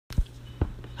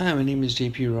Hi, my name is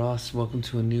JP Ross. Welcome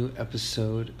to a new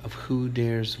episode of Who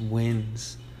Dares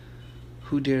Wins.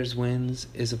 Who Dares Wins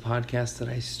is a podcast that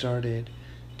I started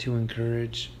to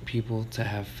encourage people to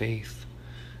have faith,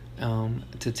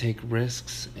 to take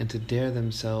risks, and to dare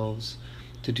themselves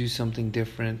to do something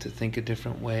different, to think a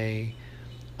different way,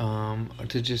 or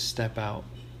to just step out.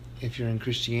 If you're in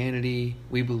Christianity,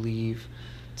 we believe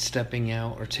stepping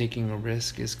out or taking a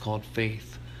risk is called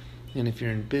faith. And if you're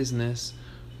in business,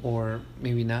 or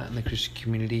maybe not in the Christian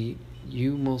community,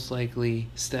 you most likely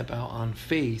step out on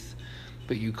faith,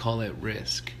 but you call it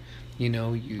risk.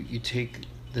 You take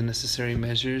the necessary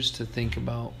measures to think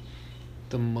about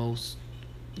the most,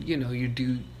 you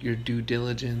do your due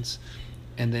diligence,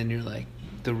 and then you're like,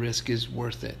 the risk is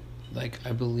worth it. Like,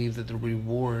 I believe that the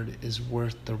reward is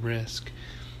worth the risk.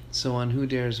 So on Who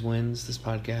Dares Wins, this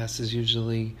podcast is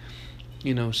usually,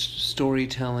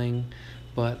 storytelling,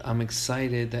 but I'm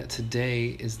excited that today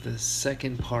is the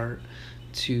second part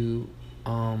to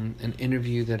an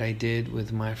interview that I did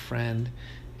with my friend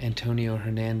Antoneo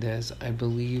Hernandez. I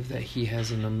believe that he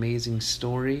has an amazing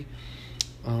story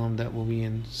that will be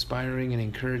inspiring and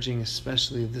encouraging,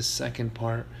 especially the second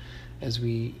part as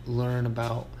we learn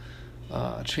about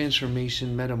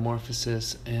transformation,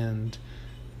 metamorphosis, and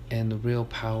the real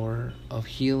power of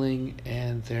healing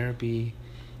and therapy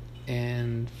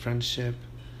and friendship.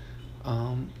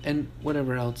 And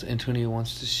whatever else Antonio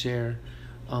wants to share.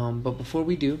 But before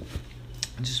we do,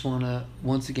 I just want to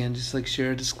once again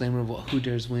share a disclaimer of what Who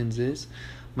Dares Wins is.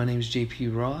 My name is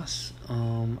JP Ross.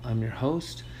 I'm your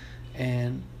host,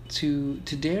 and to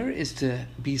dare is to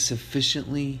be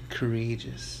sufficiently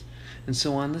courageous. And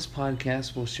so on this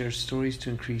podcast, we'll share stories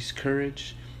to increase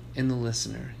courage in the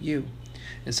listener, you.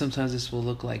 And sometimes this will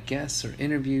look like guests or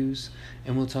interviews,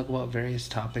 and we'll talk about various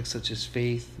topics such as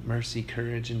faith, mercy,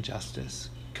 courage, and justice,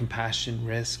 compassion,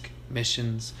 risk,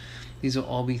 missions. These will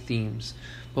all be themes.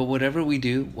 But whatever we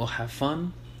do, we'll have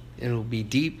fun. It'll be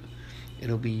deep.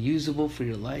 It'll be usable for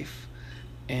your life.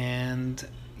 And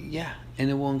it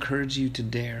will encourage you to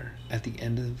dare at the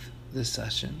end of the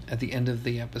session. At the end of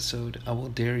the episode, I will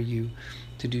dare you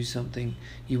to do something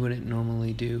you wouldn't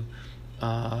normally do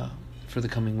for the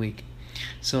coming week.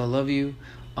 So I love you.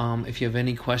 If you have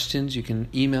any questions, you can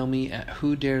email me at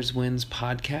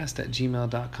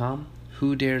whodareswinspodcast@gmail.com.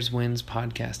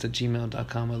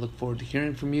 whodareswinspodcast@gmail.com. I look forward to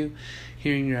hearing from you,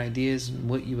 hearing your ideas and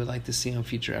what you would like to see on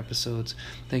future episodes.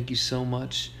 Thank you so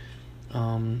much.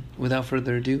 Without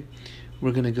further ado,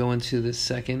 we're going to go into the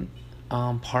second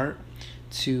part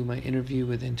to my interview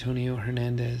with Antoneo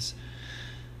Hernandez.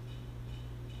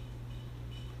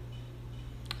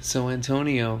 So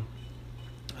Antoneo,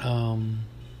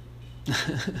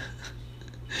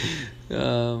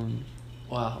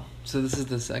 wow. So this is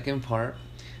the second part.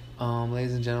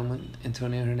 Ladies and gentlemen,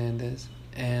 Antoneo Hernandez.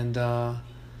 And how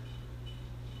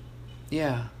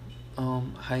you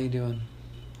doing?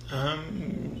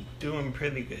 I'm doing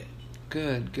pretty good.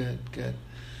 Good.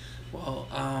 Well,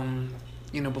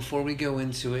 before we go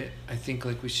into it, I think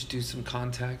we should do some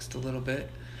context a little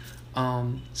bit.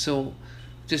 So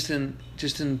just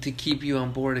to keep you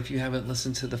on board, if you haven't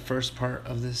listened to the first part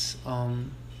of this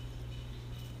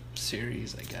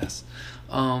series, I guess.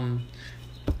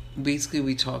 Basically,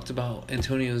 we talked about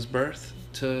Antonio's birth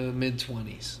to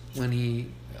mid-20s when he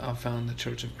found the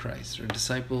Church of Christ, or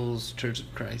Disciples Church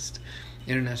of Christ,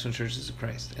 International Churches of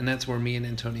Christ, and that's where me and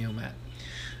Antonio met.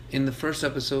 In the first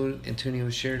episode, Antonio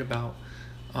shared about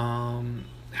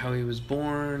how he was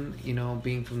born,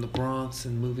 being from the Bronx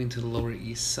and moving to the Lower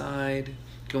East Side,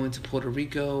 going to Puerto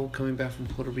Rico, coming back from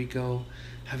Puerto Rico,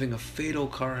 having a fatal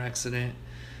car accident,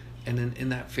 and then in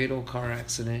that fatal car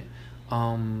accident,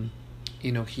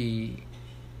 he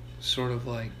sort of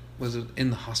was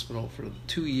in the hospital for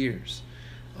 2 years,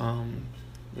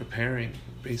 repairing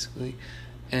basically,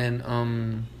 and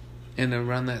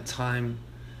around that time,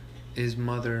 his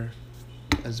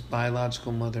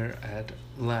biological mother had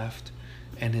left,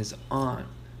 and his aunt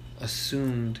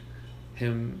went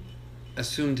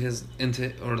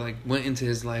into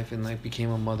his life and became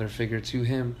a mother figure to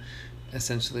him,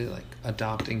 essentially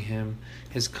adopting him.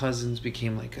 His cousins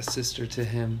became a sister to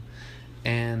him,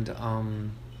 and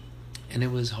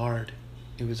it was hard.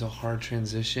 It was a hard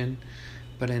transition,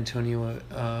 but Antonio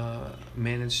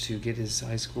managed to get his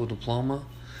high school diploma,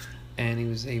 and he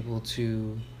was able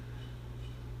to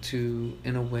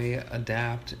in a way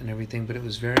adapt and everything, but it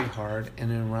was very hard. And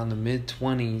then around in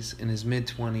his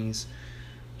mid-20s,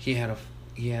 he had a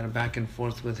back and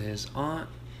forth with his aunt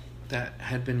that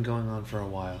had been going on for a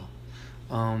while.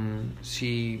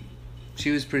 She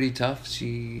was pretty tough.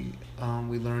 We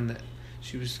learned that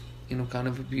she was kind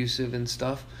of abusive and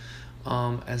stuff,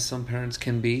 as some parents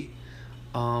can be.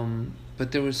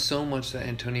 But there was so much that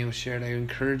Antonio shared. I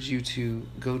encourage you to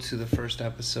go to the first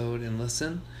episode and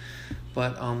listen.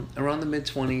 But around the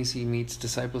mid-20s, he meets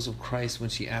disciples of Christ when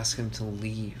she asks him to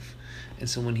leave. And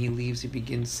so when he leaves, he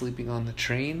begins sleeping on the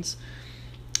trains.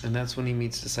 And that's when he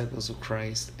meets disciples of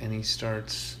Christ. And he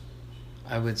starts,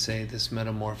 I would say, this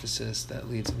metamorphosis that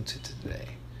leads him to today.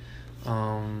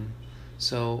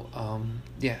 So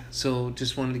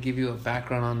just wanted to give you a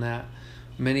background on that.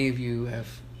 Many of you have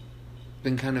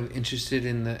been kind of interested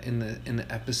in the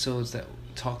episodes that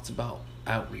talked about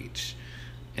outreach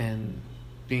and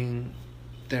being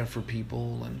there for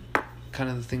people and kind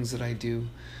of the things that I do.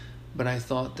 But I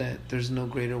thought that there's no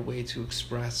greater way to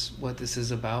express what this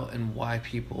is about and why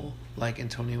people like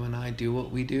Antonio and I do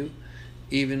what we do.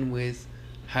 Even with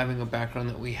having a background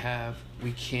that we have,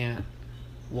 we can't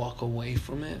walk away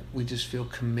from it. We just feel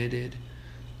committed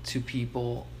to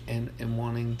people and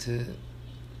wanting to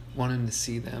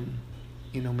see them,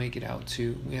 make it out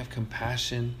too. We have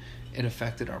compassion. It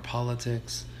affected our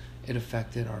politics. It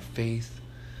affected our faith.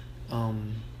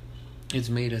 It's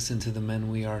made us into the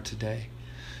men we are today.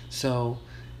 So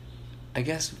I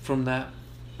guess from that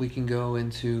we can go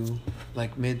into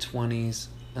like mid-20s,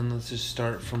 and let's just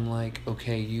start from like,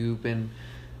 okay, you've been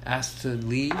asked to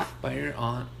leave by your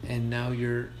aunt, and now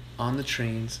you're on the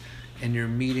trains and you're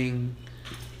meeting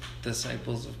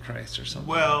disciples of Christ or something.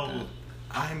 Well, like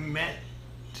that. I met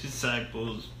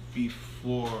disciples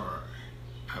before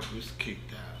I was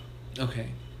kicked out.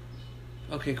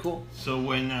 Okay, cool. So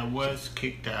when I was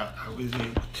kicked out, I was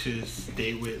able to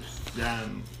stay with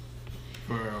them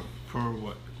for a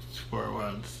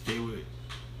while, to stay with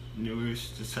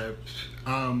newest disciples.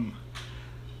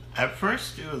 At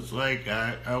first it was like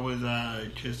I was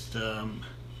just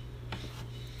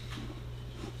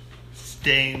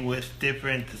staying with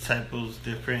different disciples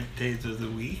different days of the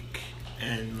week,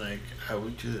 and like I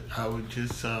would just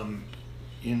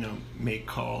make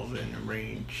calls and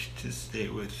arrange to stay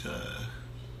with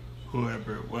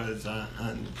whoever it was on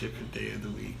a different day of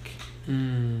the week.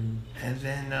 And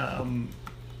then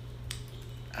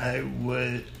I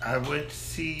went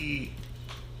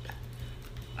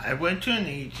to an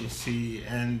agency,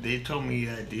 and they told me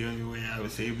that the only way I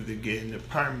was able to get an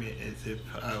apartment is if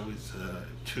I was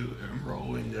to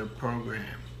enroll in their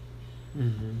program.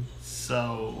 Mm-hmm.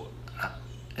 So,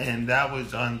 and that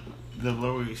was on the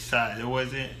Lower East Side. It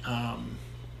wasn't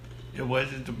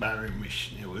the Byron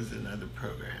Mission. It was another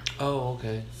program. Oh,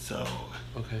 okay. So,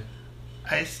 okay.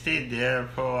 I stayed there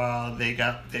for a while. They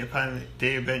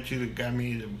eventually got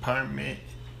me an apartment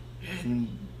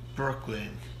in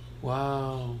Brooklyn.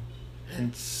 Wow.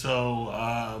 And so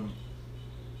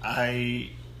I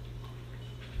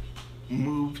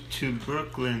moved to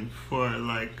Brooklyn for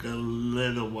like a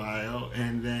little while,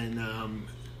 and then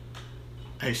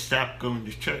I stopped going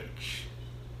to church.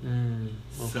 Okay.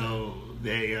 So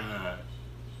they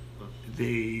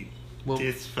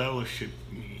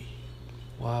disfellowshipped me.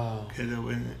 Wow. Because I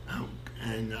wasn't out,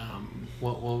 and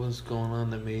what was going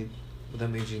on that made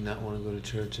you not want to go to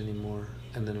church anymore,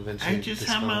 and then eventually I just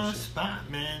had my own spot,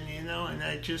 man, and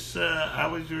I just I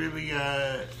was really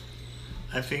I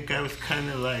think I was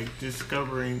kind of like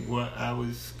discovering what I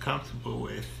was comfortable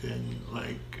with, and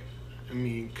like, I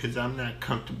mean, because I'm not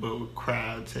comfortable with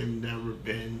crowds. I've never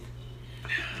been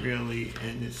really,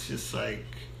 and it's just like,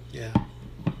 yeah,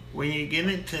 when you get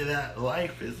into that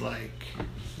life, it's like,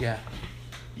 yeah.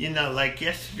 Like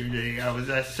yesterday, I was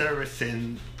at service,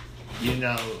 and,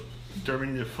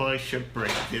 during the fellowship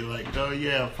break, they're like, oh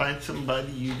yeah, find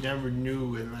somebody you never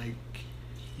knew and like,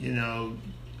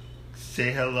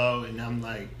 say hello. And I'm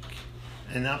like,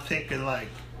 and I'm thinking like,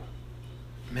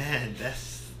 man,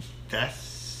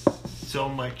 that's so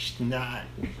much not,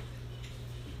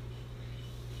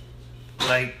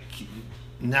 like,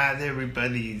 not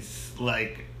everybody's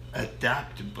like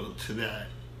adaptable to that.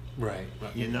 Right.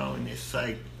 And it's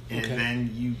like, and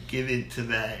then you get into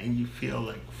that and you feel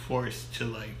like forced to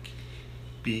like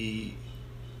you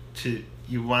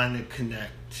want to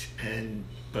connect,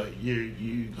 but you're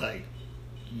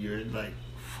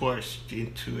forced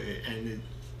into it, and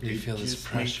you feel this just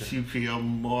pressure. Makes you feel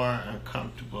more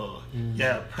uncomfortable. Mm.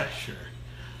 Yeah, pressure.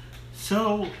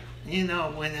 So, when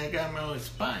I got my own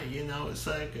spot, it's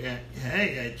like,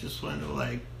 hey, I just want to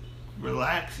like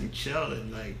relax and chill and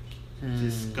like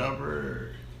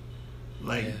discover,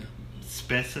 like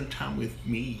spend some time with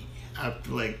me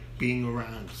after like being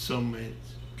around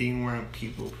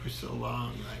people for so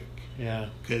long, like, yeah,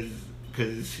 because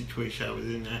the situation I was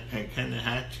in, I kind of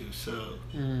had to. So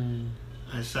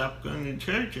I stopped going to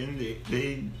church, and they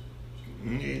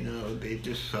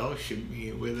just fellowship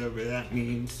me, whatever that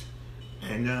means.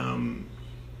 And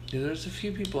Yeah, there's a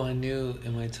few people I knew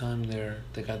in my time there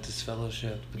that got this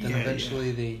fellowship, but then Yeah,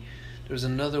 eventually yeah. there's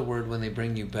another word when they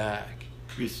bring you back.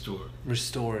 Restored.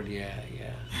 Restored, yeah.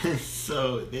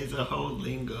 So there's a whole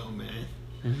lingo, man.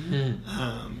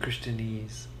 Mm-hmm.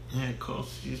 Christianese. Yeah,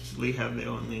 cults usually have their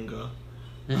own lingo.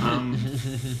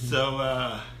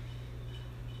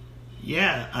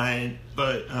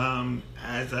 But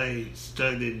as I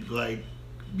started like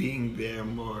being there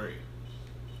more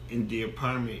in the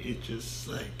apartment, it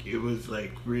was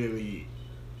like really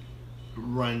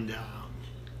run down.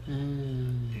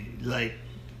 Like,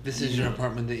 this is your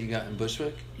apartment that you got in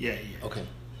Bushwick? Yeah. Okay.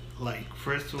 Like,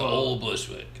 first of the all, old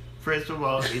Bushwick. First of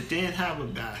all, it didn't have a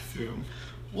bathroom.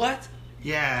 What?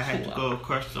 Yeah, I had to go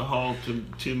across the hall to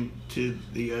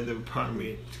the other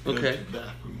apartment to go to the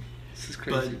bathroom. This is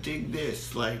crazy. But dig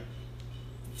this, like,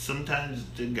 sometimes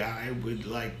the guy would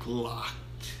like lock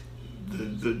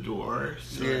the door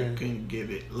so I couldn't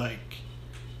get it like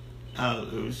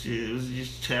out. It was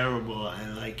just terrible,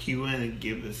 and like he wouldn't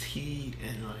give us heat,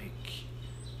 and like,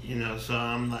 so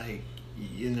I'm like,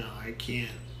 I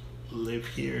can't live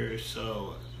here,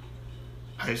 so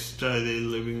I started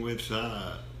living with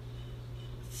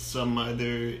some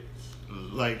other,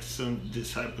 like, some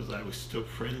disciples I was still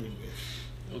friendly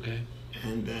with. Okay.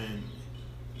 And then,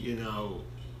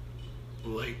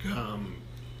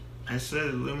 I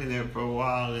started living there for a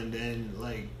while, and then,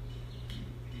 like,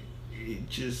 it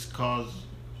just caused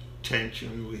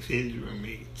tension with his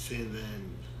roommates, and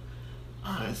then,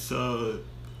 so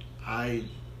I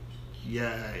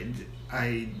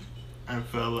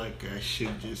felt like I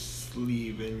should just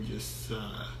leave and just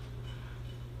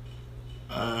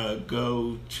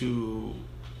go to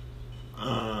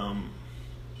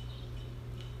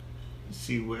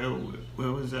see where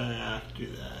was I after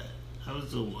that? That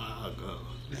was a while ago.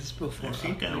 This is before. I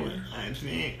think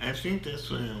that's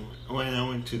when I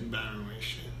went to the Battle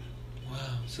Mission.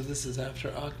 Wow. So this is after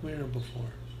Akhmir or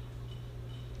before?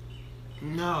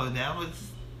 No, that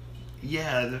was.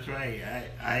 Yeah, that's right.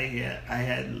 I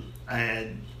had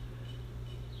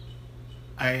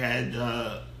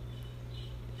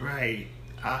right,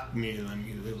 Akhmir let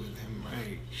me live with him,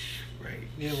 right.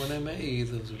 Yeah, when I met you, you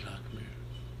lived with Akhmir.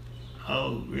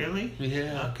 Oh, really?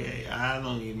 Yeah. Okay, I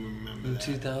don't even remember in that.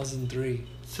 2003.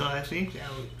 So I think that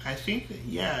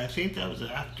was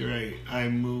after I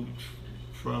moved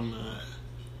from.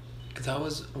 Because I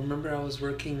was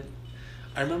working.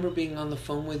 I remember being on the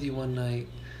phone with you one night,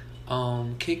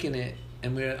 kicking it,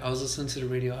 and I was listening to the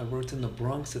radio. I worked in the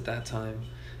Bronx at that time,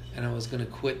 and I was gonna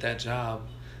quit that job,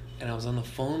 and I was on the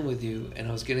phone with you, and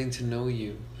I was getting to know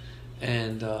you,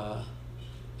 and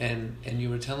you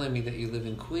were telling me that you live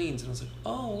in Queens, and I was like,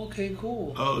 oh, okay,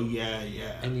 cool. Oh, yeah.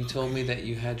 And you told me that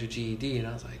you had your GED, and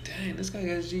I was like, dang, this guy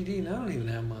got his GED, and I don't even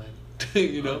have mine.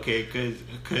 Okay,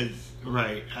 cause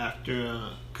right after,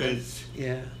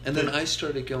 yeah, and then I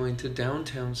started going to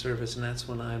downtown service, and that's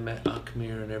when I met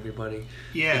Akhmir and everybody.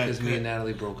 Yeah, because me and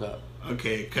Natalie broke up.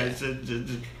 Okay, because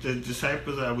the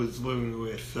disciples I was living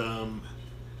with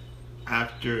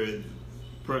after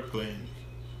Brooklyn,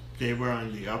 they were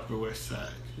on the Upper West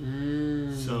Side.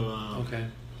 So okay.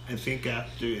 I think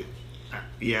after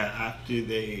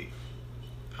they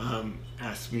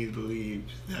asked me to leave,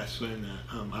 that's when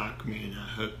Akhmir and I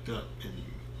hooked up, and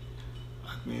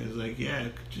Akhmir was like, yeah,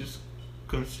 just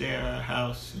come stay at our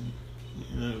house,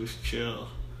 and it was chill.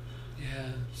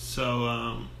 Yeah. So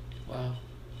wow.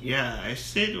 Yeah, I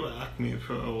stayed with Akhmir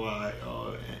for a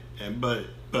while, but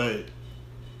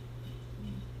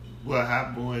what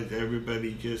happened was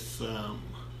everybody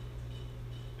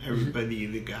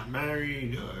either got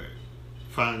married or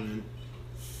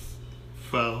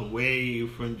fell away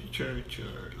from the church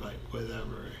or like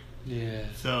whatever. Yeah.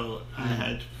 So I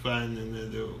had to find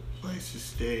another place to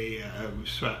stay. I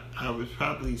was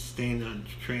probably staying on the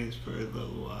trains for a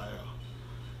little while,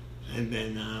 and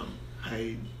then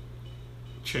I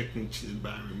checked into the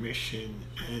Byron Mission,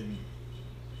 and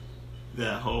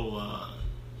that whole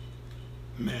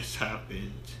mess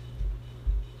happened.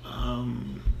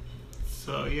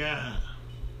 So yeah.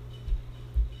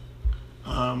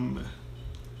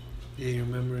 Yeah, your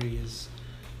memory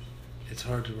it's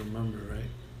hard to remember, right?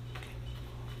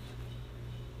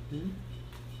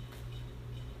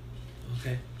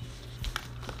 Okay.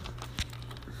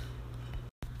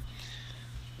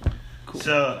 Cool.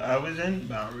 So I was in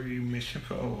Bowery Mission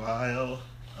for a while,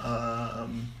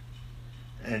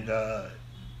 and that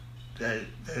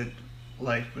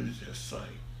life was just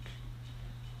like,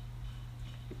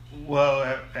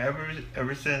 well,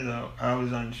 ever since I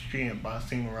was on the street and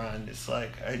bouncing around, it's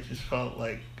like I just felt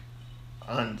like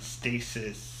on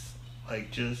stasis,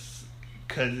 like just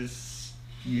because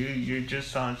you're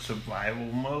just on survival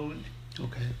mode.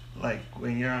 Okay. Like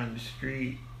when you're on the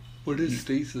street. What does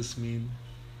stasis mean?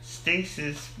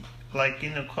 Stasis, like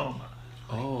in a coma.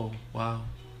 Oh, wow.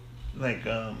 Like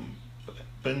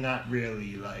but not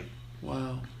really. Like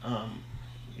wow.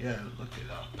 Yeah, look it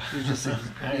up. You're just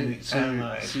I'm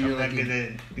not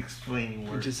gonna explain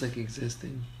words. You're just like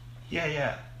existing.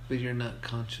 Yeah. But you're not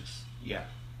conscious. Yeah.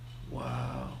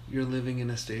 Wow. You're living in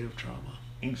a state of trauma.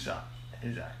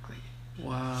 Exactly.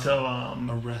 Wow. So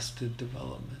arrested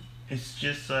development. It's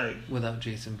just like without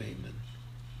Jason Bateman.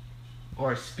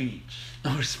 Or speech.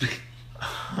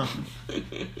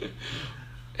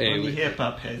 Hey, only hip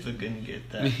hop heads are gonna get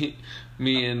that.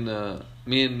 Me and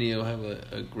Neo have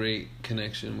a great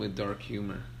connection with dark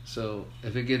humor. So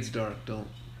if it gets dark,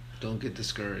 don't get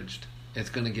discouraged.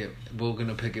 We're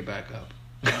gonna pick it back up.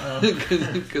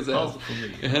 Because it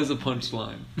has a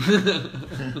punchline.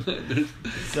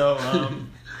 So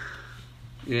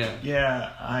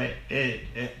yeah.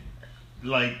 It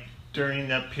like during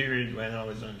that period when I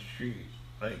was on the street,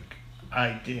 like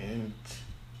I didn't.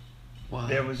 Wow.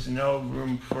 There was no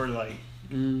room for like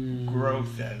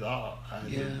growth at all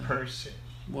as a person.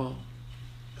 Well,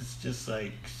 it's just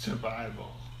like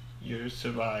survival. You're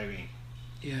surviving.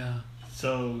 Yeah.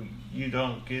 So you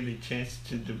don't get a chance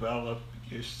to develop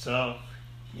yourself.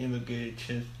 You don't get a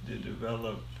chance to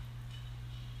develop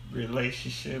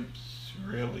relationships,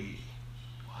 really.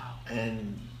 Wow.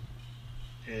 And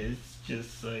it's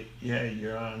just like,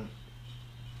 you're on.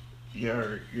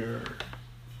 You're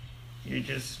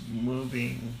just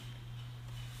moving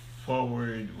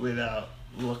forward without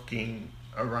looking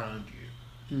around you.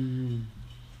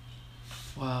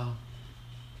 Mm-hmm. Wow.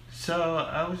 So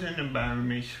I was in the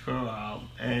environment for a while,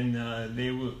 and they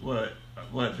would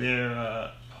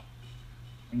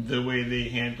the way they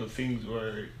handle things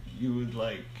were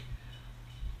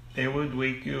they would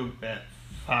wake you up at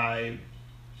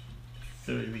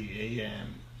 5:30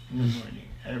 a.m. in the morning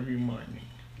every morning.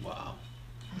 Wow.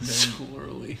 Then, so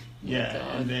early.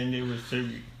 Yeah, and then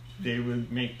they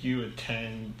would make you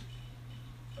attend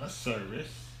a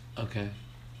service. Okay.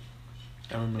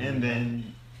 I remember. And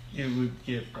then you would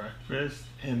get breakfast,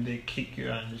 and they kick you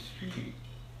on the street.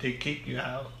 They kick you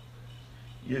out.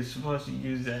 You're supposed to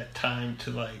use that time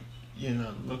to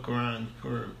look around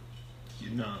for,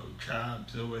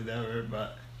 jobs or whatever,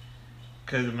 but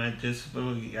because of my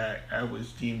disability, I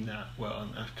was deemed not well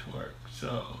enough to work.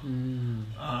 So,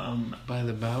 by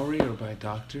the Bowery or by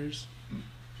doctors?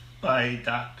 By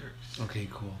doctors. Okay,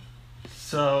 cool.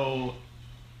 So,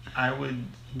 I would.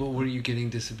 But were you getting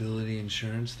disability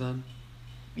insurance then?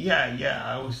 Yeah,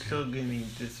 I was still getting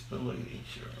disability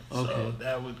insurance. Okay. So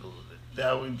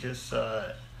that would just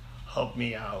help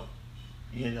me out,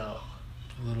 A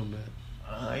little bit.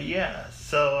 Yeah.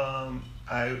 So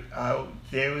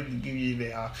they would give you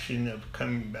the option of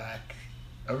coming back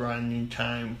around noon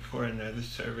time for another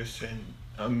service and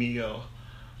a meal,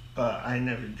 but I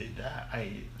never did that.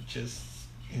 I just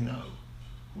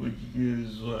would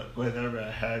use whatever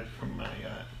I had from my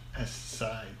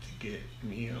SSI to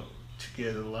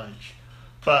get a lunch,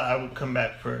 but I would come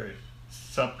back for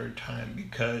supper time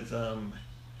because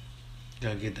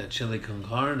gotta get that chili con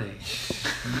carne.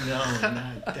 No,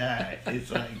 not that.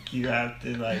 It's like you have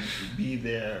to be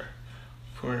there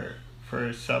for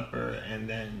supper, and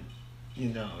then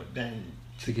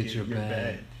to get your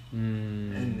bed.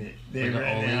 And they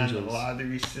ran it on the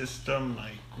lottery system,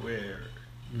 where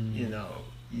you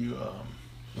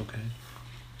okay.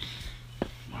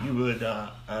 You would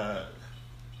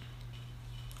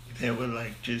they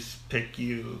would just pick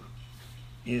you,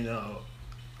 at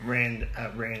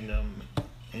random,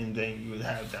 and then you would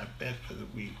have that bed for the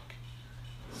week.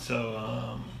 So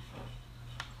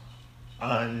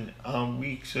on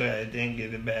weeks where I didn't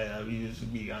get a bed, I would usually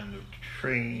be on the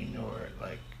train, or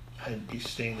I'd be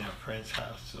staying at a friend's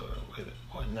house or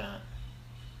whatnot.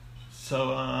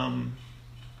 So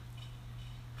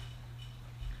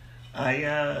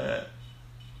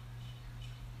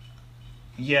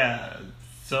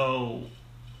so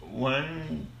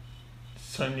one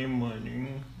Sunday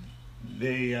morning,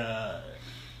 they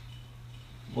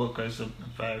woke us up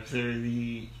at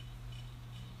 5:30.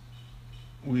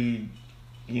 We,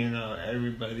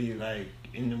 everybody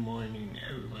in the morning,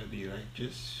 everybody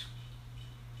just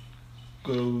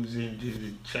goes into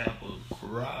the chapel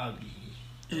groggy.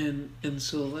 And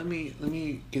so let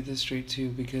me get this straight too,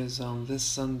 because this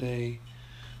Sunday,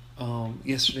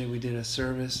 yesterday we did a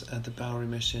service at the Bowery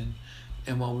Mission,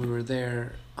 and while we were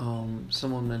there,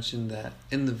 someone mentioned that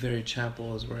in the very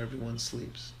chapel is where everyone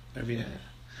sleeps every night.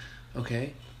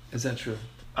 Okay, is that true?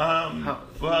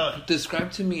 Well,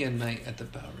 describe to me a night at the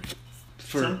Bowery.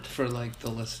 for like the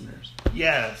listeners.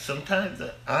 Yeah, sometimes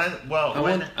I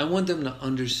want them to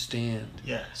understand.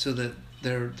 Yeah. So that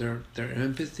their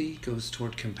empathy goes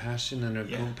toward compassion, and their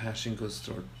compassion goes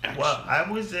toward action. Well, I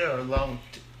was there I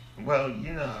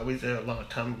was there a long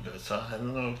time ago, so I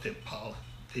don't know if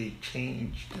they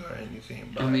changed or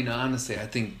anything. But I mean, honestly, I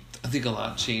think a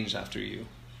lot changed after you.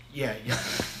 Yeah.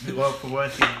 Well, for one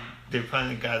thing, they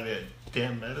finally got a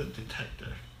damn metal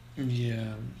detector.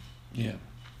 Yeah.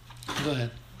 Go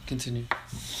ahead, continue.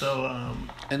 So,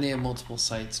 and they have multiple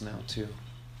sites now too.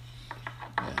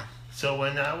 Yeah. So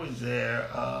when I was there,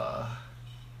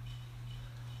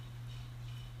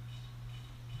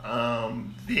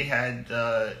 they had.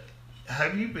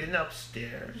 Have you been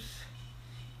upstairs?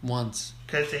 Once.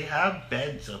 Because they have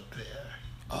beds up there.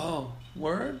 Oh,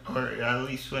 word? Or at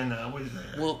least when I was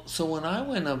there. Well, so when I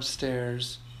went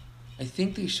upstairs, I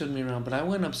think they showed me around, but I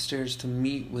went upstairs to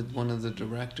meet with one of the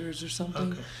directors or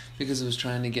something. Okay. Because I was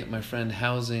trying to get my friend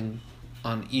housing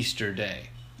on Easter Day.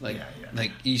 Like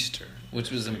Easter,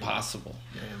 which was impossible.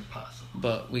 Yeah, impossible.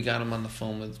 But we got him on the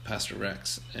phone with Pastor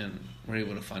Rex, and were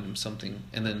able to find him something.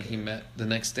 And then he met the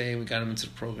next day. We got him into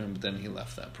the program, but then he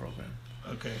left that program.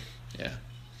 Okay. Yeah.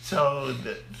 So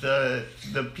the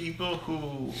people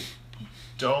who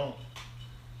don't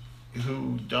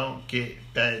get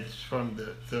beds from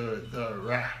the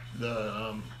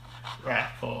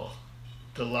raffle,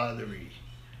 the lottery,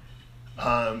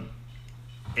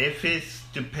 if it's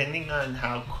depending on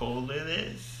how cold it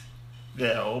is,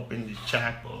 they'll open the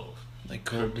chapel like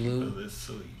cold blue. People to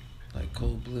sleep. Like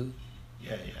cold blue.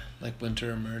 Yeah. Like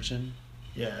winter immersion.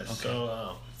 Yeah. Okay.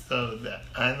 So that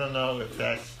I don't know if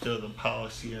that's still the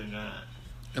policy or not.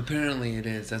 Apparently it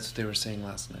is. That's what they were saying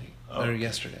last night or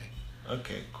yesterday.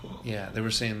 Okay, cool. Yeah, they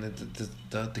were saying that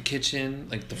the kitchen,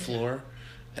 like the floor,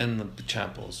 and the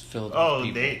chapels filled. Oh,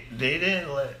 with people. they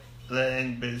didn't let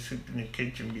anybody sleep in the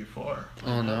kitchen before.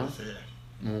 Oh no. I was there.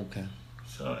 Okay.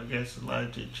 So I guess a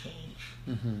lot did change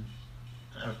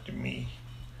after me.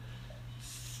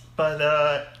 But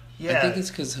yeah. I think it's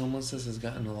because homelessness has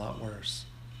gotten a lot worse.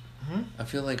 I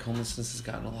feel like homelessness has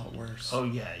gotten a lot worse. Oh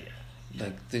yeah.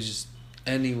 Like they just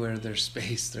anywhere there's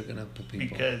space, they're gonna put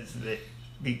people.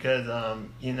 Because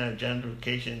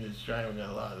gentrification is driving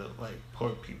a lot of like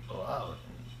poor people out,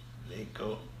 and they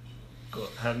go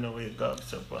have nowhere to go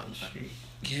except on the street.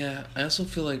 Yeah, I also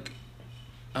feel like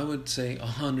I would say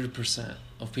 100%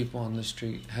 of people on the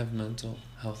street have mental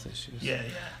health issues. Yeah.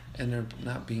 And they're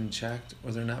not being checked,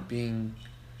 or they're not being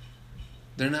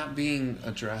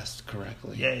addressed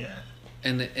correctly. Yeah.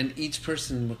 And each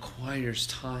person requires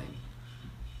time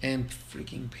and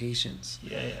freaking patience.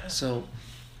 Yeah. So,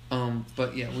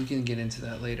 but yeah, we can get into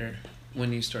that later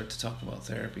when you start to talk about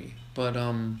therapy. But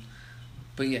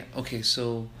yeah, okay,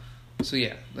 so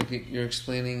yeah, like you're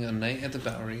explaining a night at the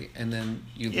Bowery, and then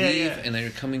you leave, and then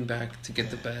you're coming back to get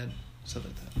the bed, stuff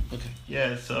like that. Okay.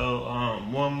 Yeah. So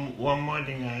one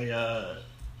morning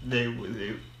they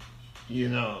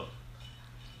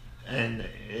and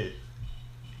it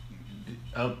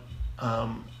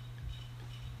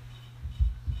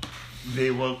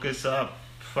they woke us up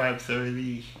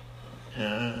 5:30.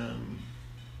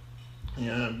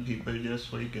 People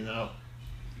just waking up.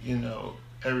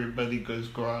 Everybody goes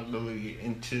groggily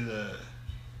into the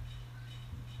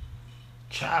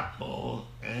chapel,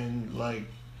 and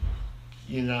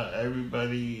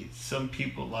some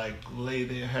people like lay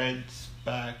their heads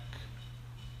back,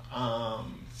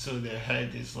 so their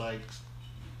head is like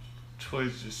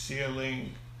towards the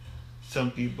ceiling. Some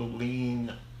people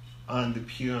lean on the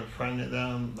pew in front of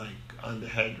them, like on the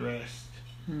headrest.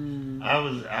 I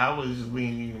was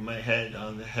leaning my head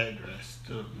on the headrest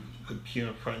of the pew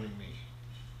in front of me.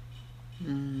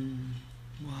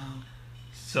 Wow.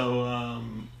 So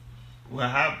what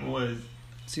happened was,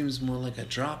 seems more like a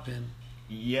drop-in.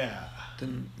 Yeah.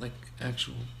 Than like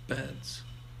actual beds.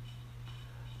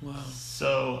 Wow.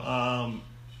 So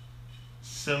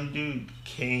some dude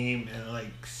came and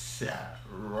like sat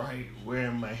right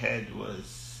where my head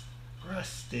was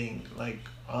resting, like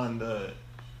on the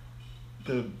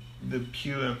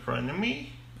pew in front of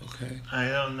me. Okay. I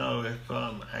don't know if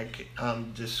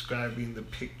I'm describing the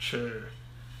picture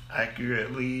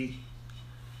accurately,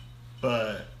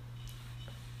 but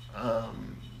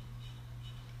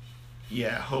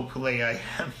yeah, hopefully I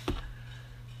am.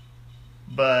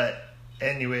 But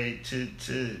anyway, to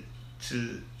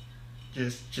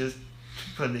just to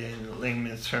put it in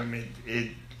layman's term,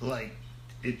 it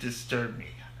disturbed me.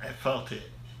 I felt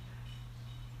it.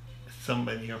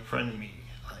 Somebody in front of me,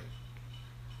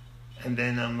 and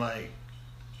then I'm like,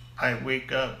 I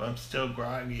wake up, I'm still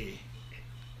groggy,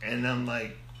 and I'm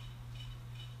like,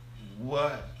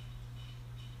 what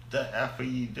the F are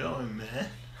you doing,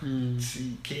 man? So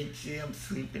you can't see I'm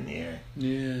sleeping here?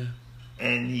 Yeah.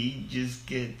 And he just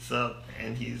gets up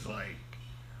and he's like,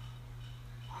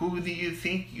 who do you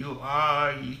think you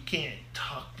are? You can't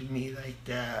talk to me like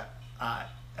that. I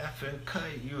effing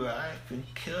cut you. I effing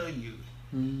kill you.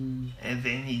 And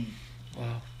then he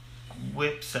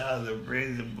whips out a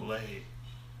razor blade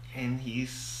and he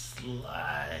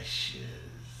slashes.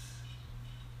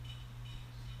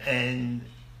 And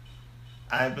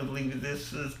I believe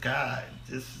this was God.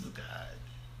 This is God.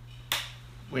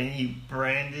 When he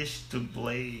brandished the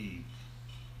blade,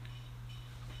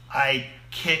 I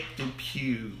kicked the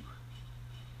pew,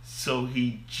 so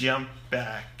he jumped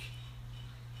back.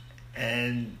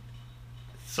 And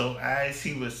so as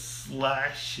he was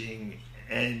slashing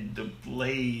and the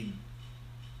blade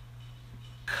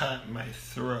cut my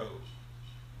throat,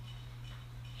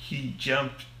 he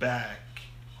jumped back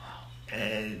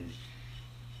and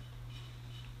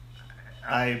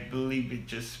I believe it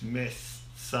just missed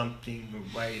something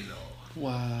vital.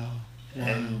 Wow.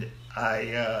 And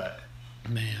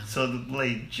Man. So the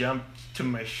blade jumped to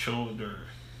my shoulder,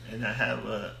 and I have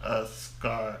a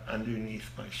scar underneath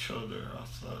my shoulder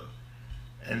also.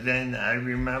 And then I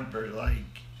remember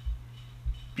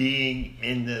being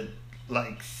in the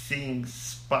seeing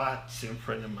spots in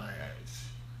front of my eyes.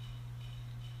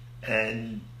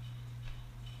 And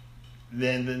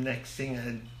then the next thing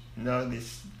I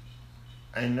noticed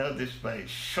my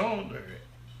shoulder,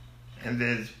 and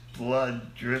there's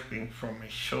blood dripping from my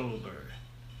shoulder.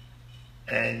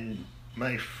 And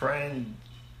my friend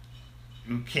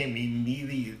who came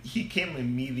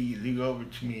immediately over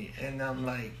to me, and I'm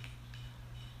like,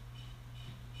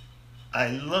 I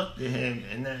looked at him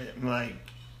and I'm like,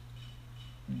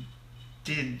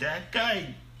 did that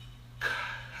guy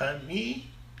cut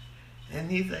me? And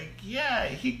he's like, yeah,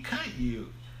 he cut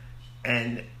you.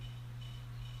 And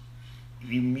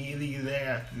immediately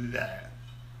after that,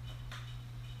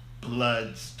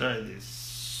 blood started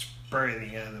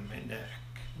spurting out of my neck.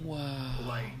 Wow. Oh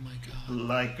my God.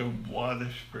 Like a water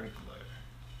sprinkler.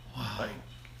 Wow.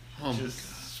 Just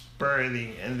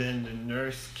spurting. And then the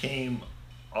nurse came,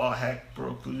 all heck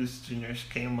broke loose. The nurse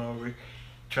came over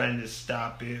trying to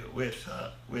stop it with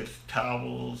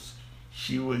towels.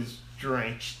 She was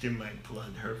drenched in my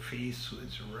blood. Her face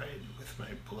was red with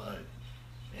my blood.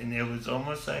 And it was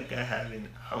almost like I had an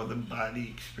out-of-body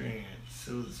experience.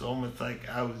 It was almost like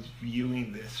I was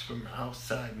viewing this from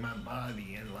outside my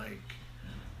body and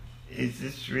is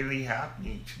this really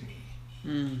happening to me?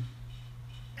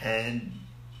 And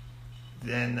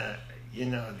then, the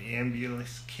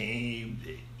ambulance came,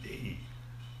 they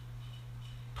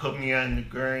put me on the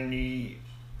gurney,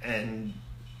 and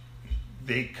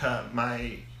they cut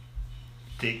my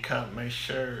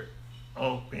shirt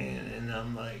open, and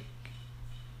I'm like,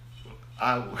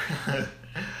 I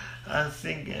was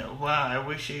thinking, wow, I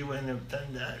wish he wouldn't have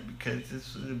done that, because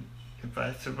this would have, if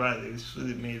I survived, this would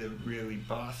have made a really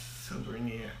boss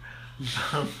souvenir.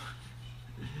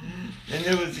 And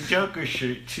there was a Joker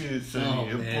shirt too, so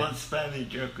a blood spattered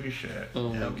Joker shirt. Oh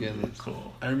my goodness, really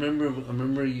cool. I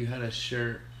remember you had a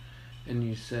shirt, and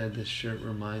you said this shirt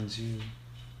reminds you.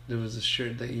 There was a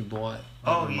shirt that you bought.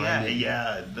 Oh yeah.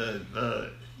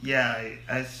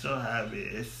 I still have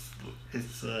it.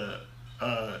 It's a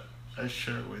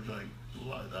shirt with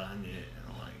blood on it and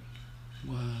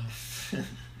wow.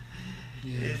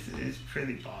 Yeah. It's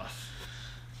pretty boss.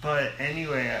 But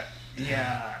anyway,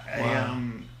 wow.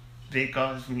 They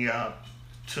gauzed me up,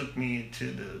 took me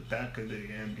into the back of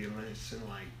the ambulance and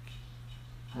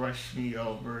rushed me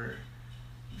over.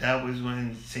 That was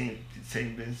when St.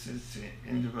 Vincent's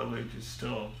in the village is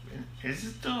still open. Is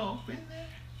it still open there?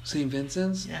 St.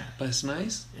 Vincent's? Yeah. By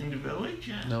Snice? In the village?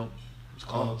 Yeah. No. It's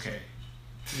closed. Oh, okay.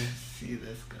 Yeah. See,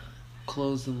 that's good.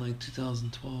 Closed in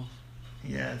 2012.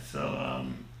 Yeah, so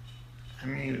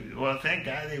thank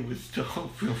God it was still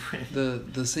open.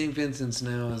 The St. Vincent's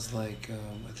now is I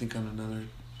think on another.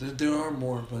 There are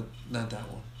more, but not that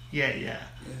one. Yeah.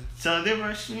 So they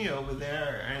rushed me over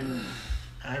there, and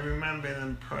I remember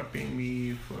them prepping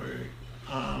me for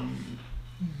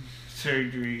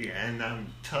surgery, and I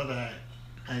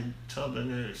told the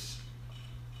nurse,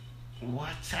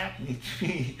 what's happening to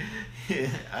me?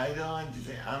 I don't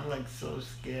understand. I'm so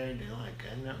scared, and I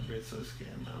never been so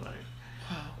scared in my life.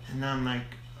 Wow. And I'm like,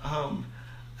 am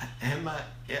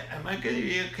I gonna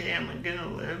be okay? Am I gonna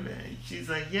live? And she's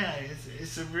like, yeah,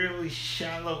 it's a really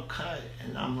shallow cut.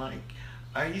 And I'm like,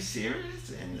 are you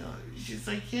serious? And she's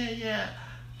like, yeah.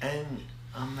 And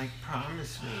I'm like,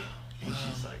 promise me. And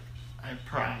she's like, I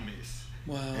promise.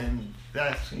 Wow. And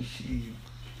that's when she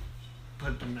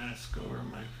put the mask over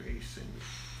my face, and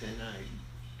then I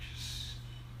just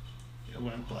It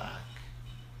went black.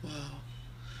 Wow.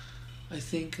 I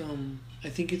think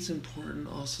it's important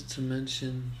also to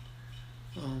mention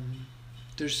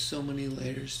there's so many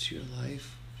layers to your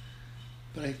life,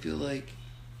 but I feel like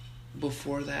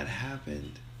before that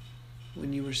happened,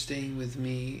 when you were staying with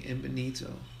me in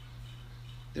Benito,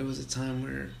 there was a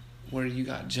time where you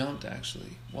got jumped,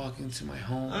 actually, walking to my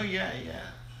home. Oh, yeah.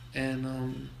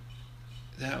 And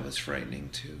that was frightening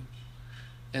too.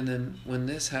 And then when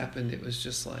this happened, it was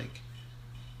just like,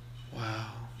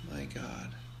 wow, my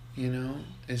God,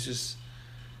 it's just,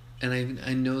 and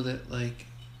I know that, like,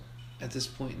 at this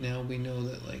point now, we know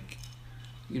that, like,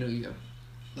 you have,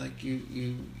 like,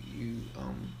 you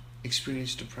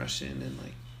experienced depression, and,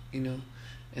 like,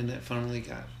 and that finally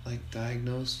got, like,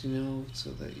 diagnosed,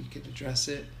 so that you could address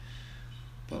it.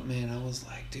 But man, I was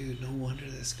like, dude, no wonder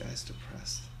this guy's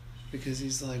depressed, because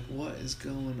he's like, what is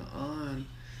going on?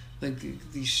 Like,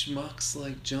 these schmucks,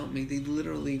 like, jumped me. They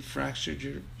literally fractured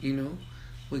your,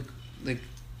 like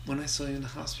when I saw you in the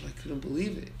hospital, I couldn't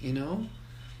believe it,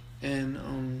 and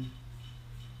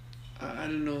I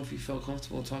don't know if you felt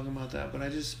comfortable talking about that, but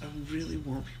I really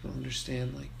want people to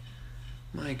understand, like,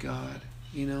 my God,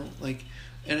 like,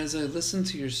 and as I listen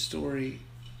to your story,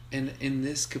 and in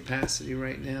this capacity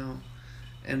right now,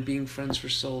 and being friends for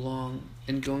so long,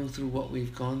 and going through what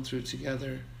we've gone through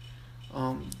together,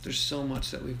 there's so much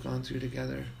that we've gone through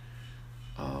together.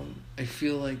 I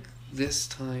feel like this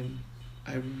time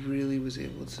I really was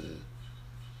able to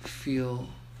feel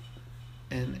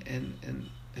and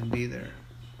be there,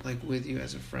 like, with you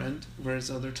as a friend, whereas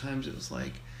other times it was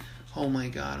like, oh my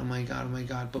God,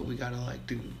 but we gotta, like,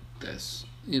 do this,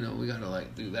 we gotta,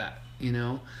 like, do that,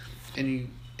 and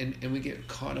we get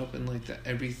caught up in, like, the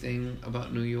everything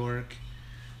about New York,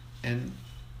 and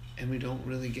we don't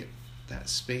really get that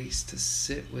space to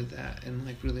sit with that and,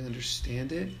 like, really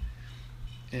understand it.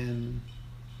 And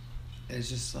it's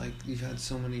just like, you've had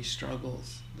so many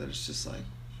struggles that it's just like,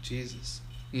 Jesus,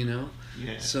 Yeah.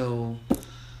 So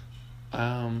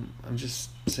I'm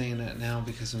just saying that now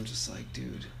because I'm just like,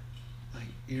 dude, like,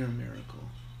 you're a miracle.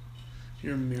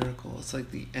 You're a miracle. It's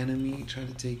like the enemy tried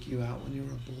to take you out when you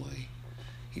were a boy.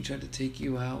 He tried to take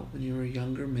you out when you were a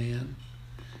younger man.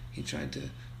 He tried to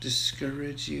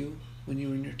discourage you when you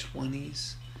were in your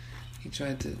 20s. He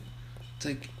tried to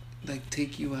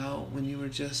take you out when you were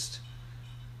just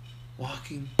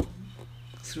walking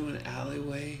through an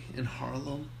alleyway in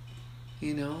Harlem,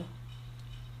 and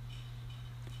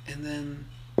then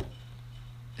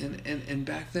and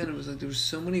back then it was like there were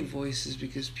so many voices,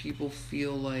 because people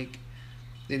feel like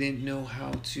they didn't know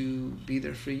how to be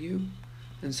there for you,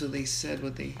 and so they said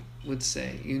what they would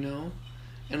say, and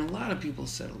a lot of people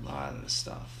said a lot of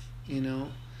stuff,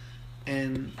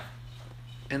 and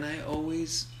I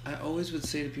always would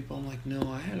say to people, I'm like,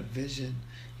 no, I had a vision.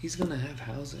 He's gonna have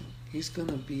housing. He's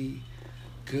gonna be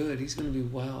good. He's gonna be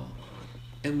well.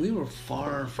 And we were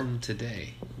far from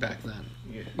today back then.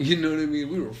 Yeah. You know what I mean?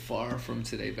 We were far from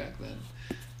today back then.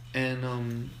 And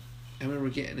I remember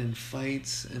getting in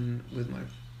fights and with my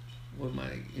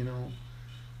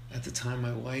at the time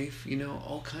my wife,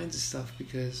 all kinds of stuff,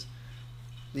 because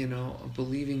of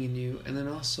believing in you. And then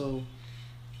also,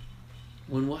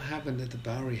 when what happened at the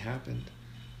Bowery happened,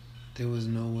 there was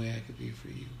no way I could be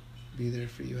there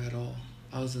for you at all.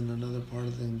 I was in another part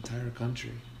of the entire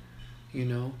country,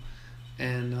 and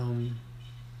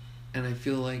I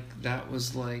feel like that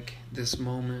was like this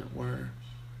moment where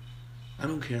I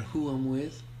don't care who I'm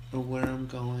with or where I'm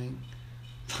going,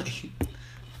 like,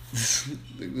 this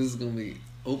is gonna be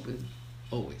open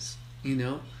always,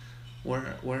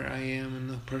 where I am and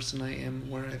the person I am,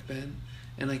 where I've been.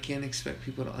 And I can't expect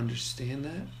people to understand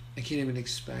that. I can't even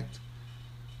expect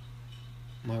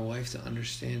my wife to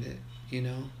understand it,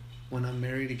 when I'm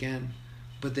married again.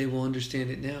 But they will understand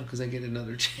it now because I get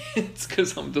another chance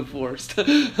because I'm divorced.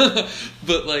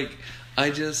 But, like, I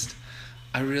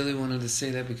really wanted to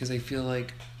say that because I feel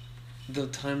like the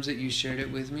times that you shared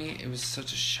it with me, it was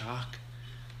such a shock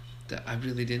that I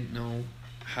really didn't know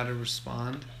how to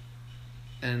respond.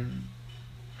 And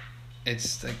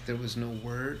it's like there was no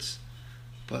words.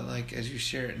 But, like, as you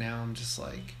share it now, I'm just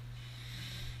like,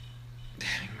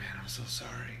 dang, man, I'm so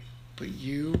sorry. But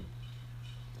you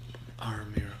are a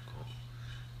miracle.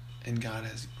 And God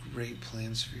has great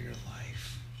plans for your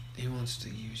life. He wants to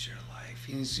use your life.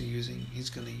 He's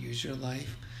going to use your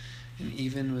life. And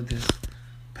even with this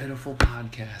pitiful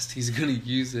podcast, he's going to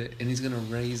use it. And he's going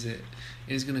to raise it.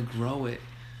 And he's going to grow it.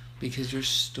 Because your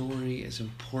story is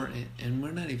important. And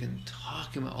we're not even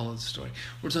talking about all of the story.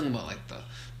 We're talking about, like, the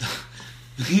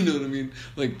you know what I mean?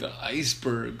 Like, the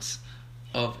icebergs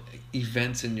of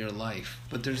events in your life,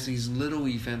 but there's these little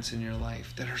events in your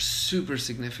life that are super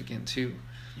significant too.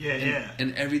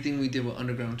 And everything we did with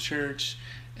Underground Church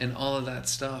and all of that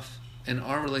stuff and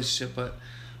our relationship. But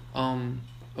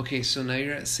okay, so now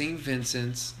you're at St.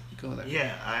 Vincent's. Go there.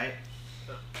 Yeah,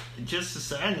 just a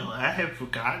side note, I had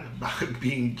forgotten about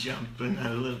being jumped when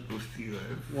I lived with you.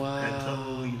 Wow. I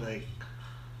totally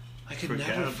I could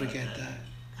never forget that.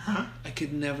 Huh? I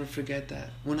could never forget that.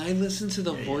 When I listened to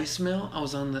the voicemail, I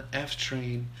was on the F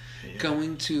train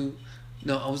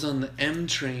I was on the M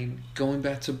train going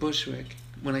back to Bushwick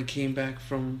when I came back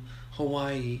from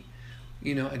Hawaii.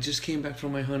 I just came back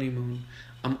from my honeymoon.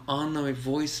 I'm on my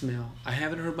voicemail. I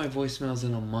haven't heard my voicemails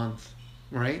in a month,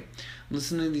 right? I'm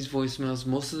listening to these voicemails.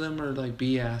 Most of them are like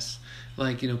BS.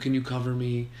 Like, can you cover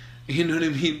me? You know what I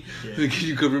mean? Yeah. Like, can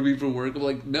you cover me for work? I'm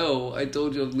like, no, I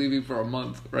told you I'm leaving for a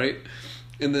month, right?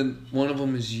 And then one of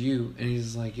them is you, and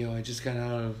he's like, yo, I just got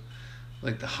out of,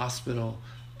 like, the hospital.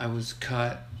 I was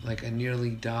cut, like, I nearly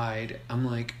died. I'm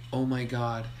like, oh my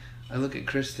God. I look at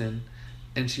Kristen,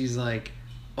 and she's like,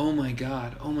 oh my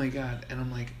God. And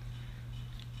I'm like,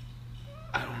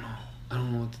 I don't know. I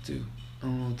don't know what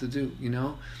to do.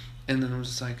 And then I'm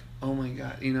just like, oh my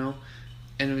God, And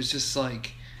it was just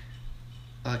like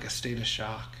a state of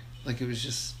shock. Like, it was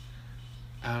just,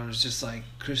 I was just like,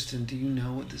 Kristen, do you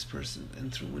know what this person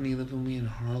went through when he lived with me in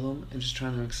Harlem? And just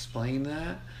trying to explain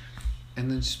that. And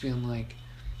then just being like,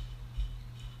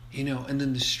 and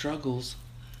then the struggles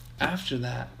after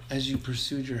that, as you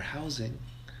pursued your housing,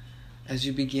 as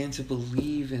you began to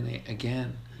believe in it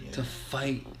again, to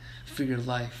fight for your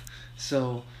life.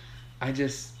 So I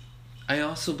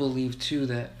also believe too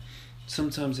that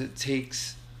sometimes it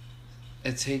takes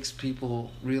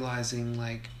people realizing,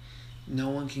 like, no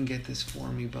one can get this for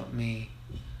me but me.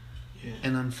 Yeah.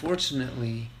 And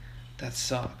unfortunately, that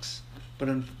sucks.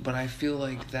 But I feel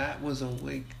like that was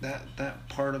that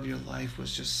part of your life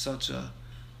was just such a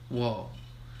whoa.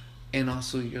 And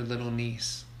also your little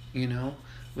niece,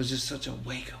 was just such a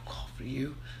wake-up call for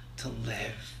you to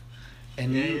live.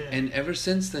 And and ever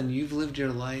since then, you've lived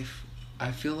your life.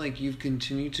 I feel like you've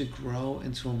continued to grow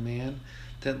into a man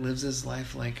that lives his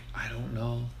life like, I don't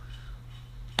know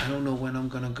when I'm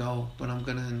gonna go, but I'm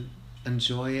gonna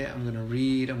enjoy it. I'm gonna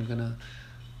read. I'm gonna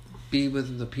be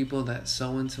with the people that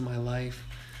sow into my life.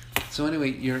 So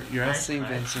anyway, you're at St.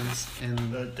 Vincent's,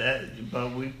 and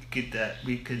but we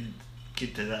could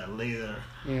get to that later.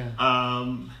 Yeah.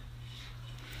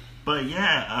 But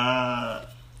yeah.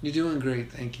 You're doing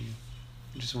great. Thank you.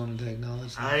 I just wanted to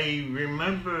acknowledge that. I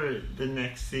remember the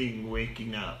next thing,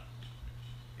 waking up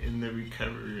in the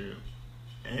recovery room,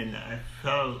 and I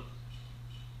felt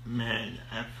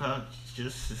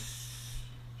just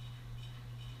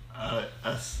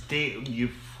a state of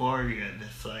euphoria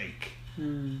that's like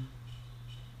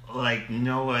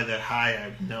no other high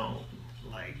I've known.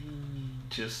 Like,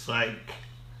 just like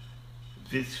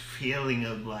this feeling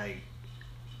of like,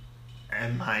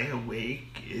 am I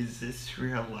awake? Is this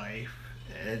real life?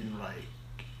 And like,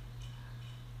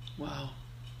 wow,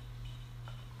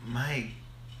 my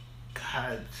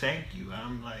God, thank you.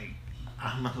 I'm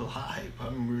alive.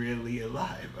 I'm really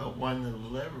alive. I want to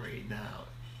live right now.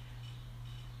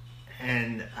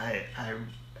 And I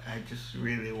just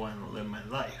really want to live my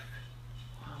life.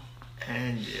 Wow.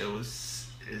 And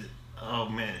oh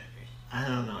man, I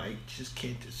don't know. I just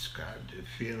can't describe the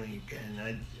feeling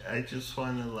again. I just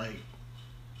want to like.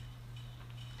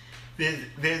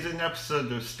 There's an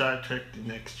episode of Star Trek: The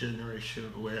Next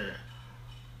Generation where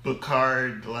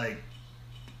Picard like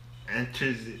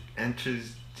enters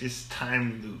this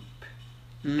time loop,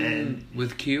 and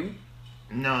with Q.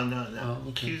 No. Oh,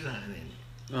 okay. Q's not in it.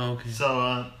 Oh, okay.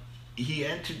 So he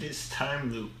entered this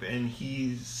time loop, and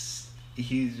he's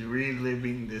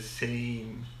reliving the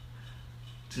same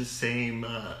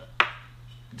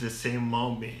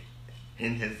moment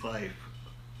in his life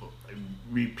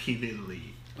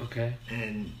repeatedly. Okay.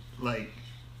 And like,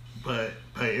 but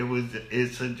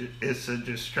it's a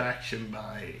distraction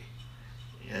by,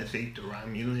 I think, the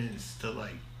Romulans to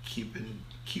like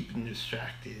keeping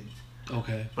distracted.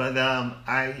 Okay. But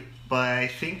I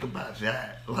think about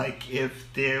that. Like, if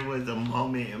there was a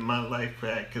moment in my life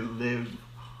where I could live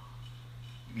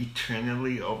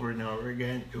eternally over and over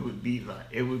again, it would be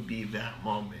that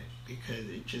moment, because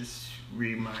it just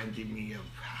reminded me of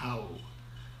how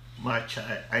much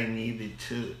I needed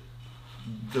to,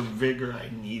 the vigor I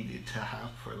needed to have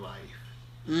for life.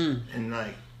 And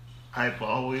like, I'm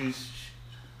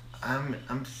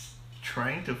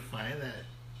trying to find that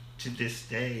to this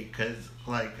day, because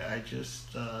like I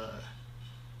just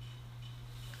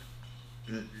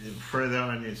further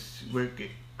on is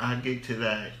I'll get to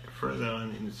that further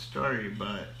on in the story,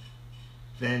 but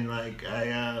then like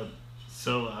I'm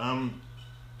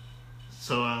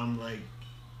like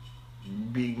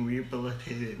being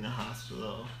rehabilitated in the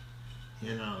hospital,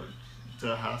 you know,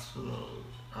 the hospital.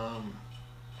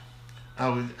 I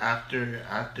was after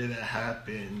that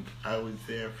happened, I was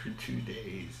there for 2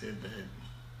 days, and then,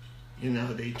 you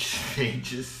know, they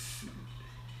just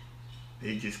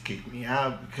kicked me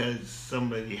out because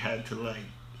somebody had to like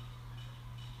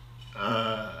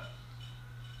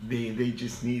they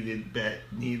just needed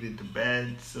the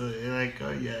bed, so they're like,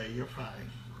 oh yeah, you're fine.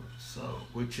 So,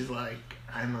 which is like,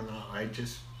 I don't know, I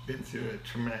just been through a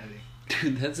traumatic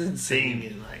Dude, that's insane.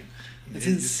 thing, and like, that's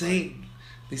insane. Like,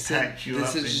 they said patch you they up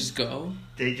said and just go,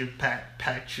 they just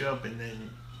patch you up, and then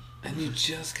you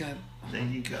just got.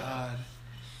 then you God.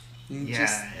 You yeah,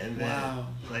 just, and then wow.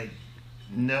 like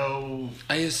no.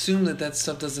 I assume that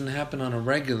stuff doesn't happen on a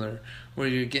regular, where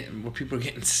people are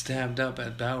getting stabbed up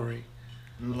at Bowery.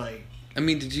 Like, I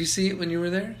mean, did you see it when you were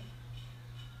there?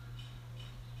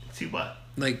 see what?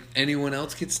 Like, anyone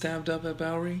else get stabbed up at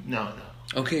Bowery? No.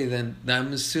 Okay, then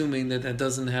I'm assuming that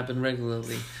doesn't happen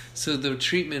regularly. So the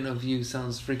treatment of you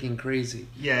sounds freaking crazy.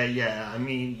 Yeah. I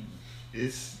mean, they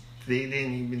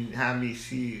didn't even have me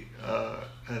see a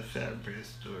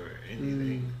therapist or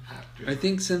anything after. I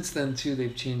think since then too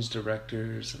they've changed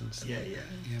directors and stuff. Yeah.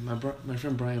 My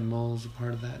friend Brian Mull is a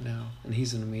part of that now, and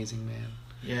he's an amazing man.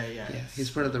 Yeah. He's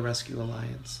part of the Rescue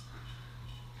Alliance.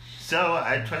 So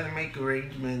I try to make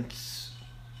arrangements,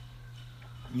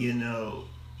 you know,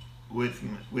 with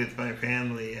my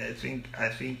family. I think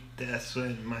that's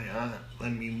when my aunt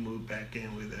let me move back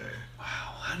in with her.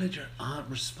 Wow, how did your aunt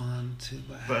respond to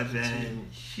what But happened then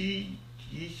to you?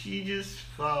 she just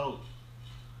felt,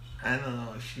 I don't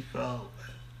know. She felt,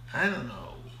 I don't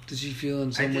know. Did she feel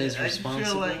in some ways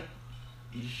responsible? I feel like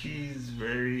she's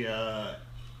very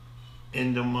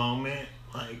in the moment.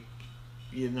 Like,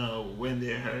 you know, when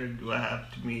they heard what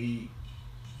happened to me,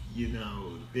 you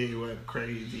know, they went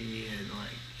crazy, and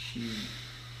like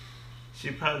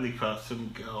she probably felt some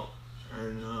guilt,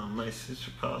 and my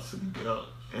sister felt some guilt,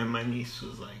 and my niece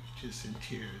was like just in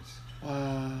tears.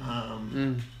 Wow.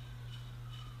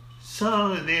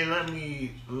 So they let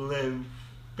me live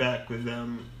back with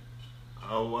them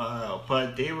a while,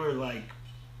 but they were like,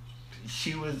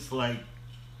 she was like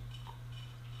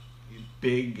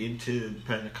big into the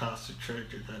Pentecostal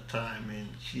church at that time, and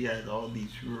she had all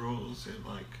these rules, and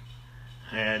like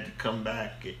I had to come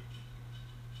back at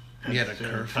You had a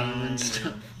certain curfew time, and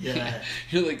stuff. Yeah.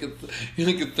 You're like a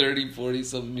 30, 40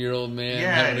 something year old man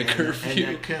Yeah, having a curfew.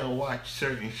 and I couldn't watch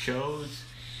certain shows.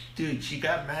 Dude, she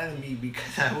got mad at me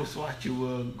because I was watching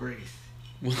Will and Grace.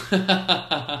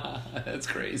 That's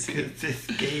crazy. Because there's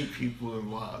gay people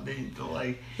involved. They're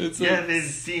like, It's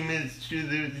there's demons through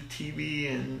the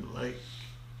TV, and like,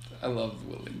 I love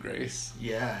Will and Grace.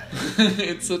 yeah.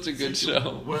 It's such a good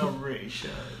show. Well-written show.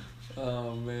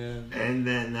 Oh, man. And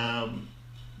then,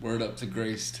 Word up to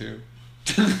Grace, too.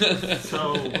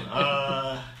 so,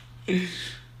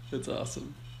 That's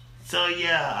awesome. so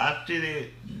yeah, after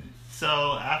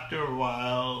a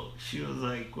while, she was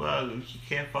like, well, if you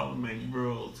can't follow my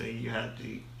rules, then you can't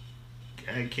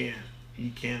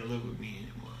live with me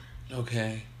anymore.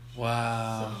 Okay.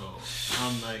 Wow. So,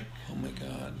 I'm like, Oh, my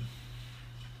God.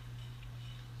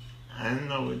 I don't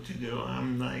know what to do.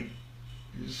 I'm like,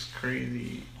 this is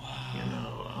crazy. Wow. You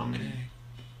know, Okay.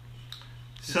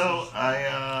 So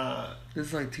I This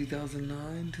is like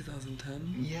 2009,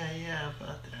 2010? yeah,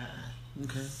 about that.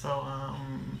 Okay. So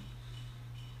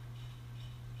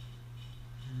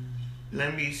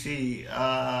let me see.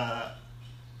 I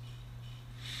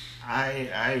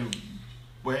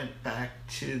went back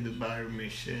to the Bible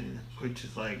mission, which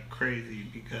is like crazy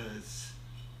because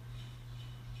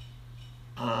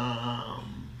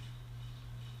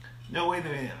no, wait a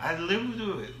minute. I lived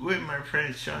with my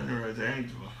friend Sean and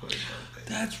Rosangela for a little bit.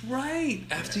 That's right.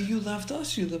 After you left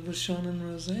us, you lived with Sean and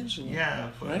Rosangela. Yeah,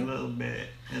 for right? a little bit.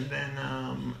 And then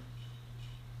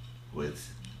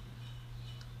with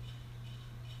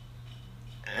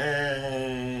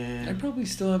I probably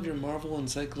still have your Marvel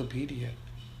encyclopedia.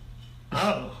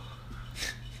 oh,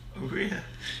 really?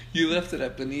 You left it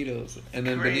at Benito's, and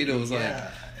then Crazy, Benito was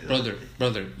yeah. like,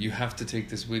 brother, you have to take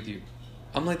this with you.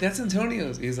 I'm like, that's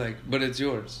Antonio's. He's like, but it's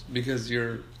yours because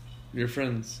you're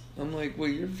friends. I'm like, well,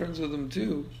 you're friends with him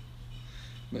too.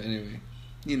 But anyway,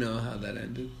 you know how that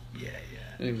ended. Yeah.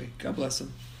 Anyway, God bless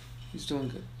him. He's doing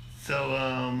good. So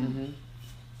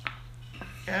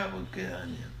yeah, we're good on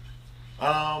him.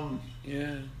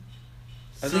 Yeah.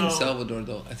 I so, think Salvador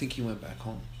though. I think he went back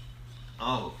home.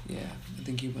 Oh. Yeah, I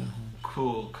think he went home.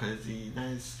 Cool, because the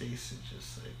United States is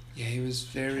just like... Yeah, he was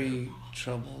very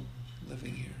troubled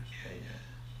living here.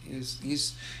 Yeah.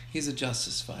 He's a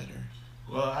justice fighter.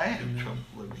 Well, I have trouble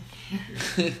living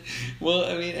here. Well,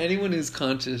 I mean, anyone who's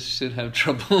conscious should have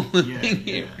trouble living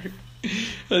here.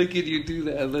 How can you do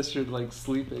that unless you're like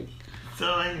sleeping?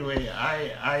 So anyway,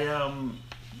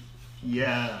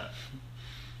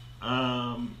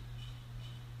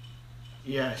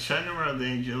 Sean and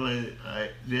Angela,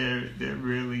 they're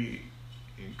really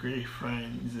great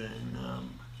friends, and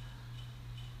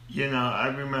I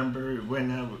remember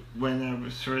when I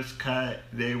was first cut,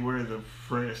 they were the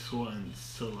first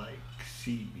ones to like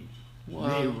see me.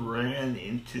 Wow. They ran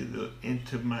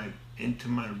into my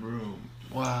room.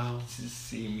 Wow. To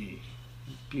see me.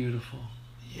 Beautiful.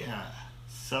 Yeah.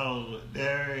 So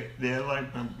they're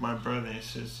like my brother and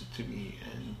sister to me,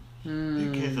 and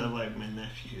the kids are like my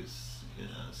nephews.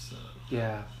 So.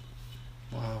 Yeah.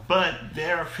 Wow. But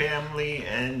they're family,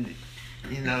 and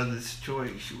the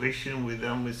situation with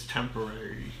them was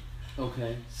temporary.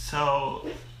 Okay. So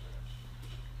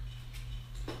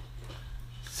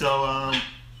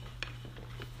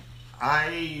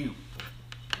I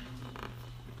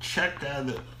checked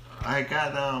out. I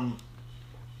got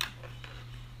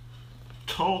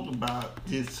told about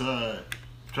this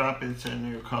drop-in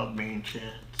center called Main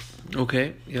Chance.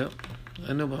 Okay. Yep.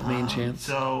 I know about Main Chance.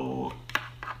 So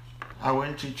I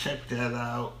went to check that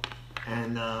out,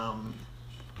 and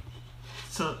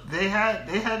so they had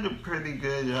a pretty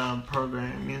good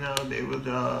program. They would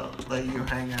let you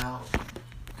hang out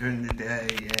during the day,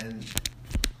 and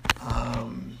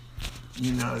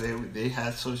they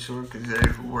had social workers there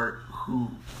who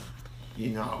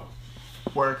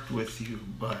worked with you,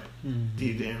 but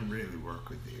they didn't really work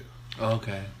with you.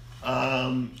 Okay.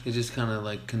 It just kind of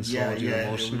like consoled you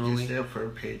emotionally. They were just there for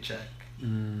a paycheck.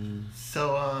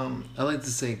 So I like to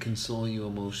say console you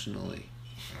emotionally.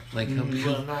 Like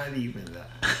well, not even that.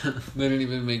 They didn't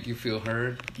even make you feel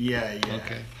heard. Yeah.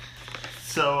 Okay.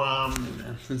 So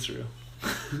man, that's real.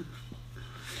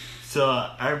 So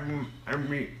I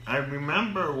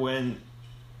remember when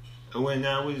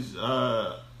I was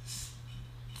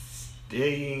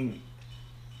staying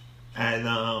at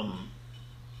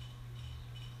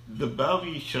the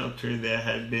Bellevue shelter, there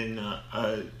had been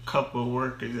a couple of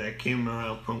workers that came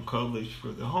around from Coalition for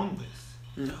the Homeless.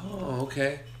 Oh,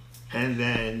 okay. And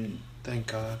then... Thank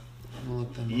God. I'm gonna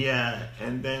look them up. Yeah,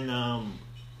 and then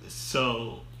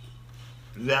so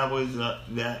that was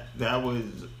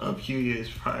a few years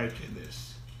prior to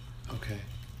this. Okay.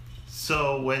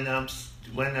 So when I'm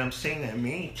staying at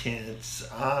Main Chance,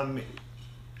 I'm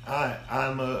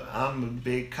a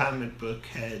big comic book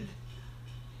head.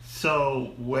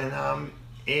 So when I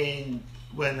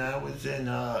was in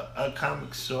a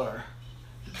comic store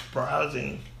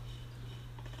browsing,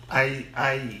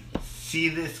 I see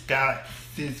this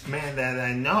man that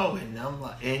I know,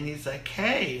 and he's like,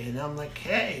 hey, and I'm like,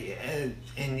 hey,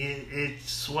 and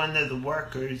it's one of the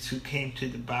workers who came to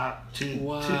the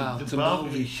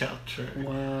Bellevue shelter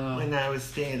when I was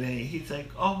staying there. He's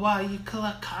like, oh wow, you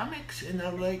collect comics? And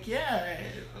I'm like, yeah,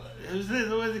 it was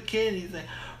a kid. He's like,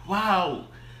 wow,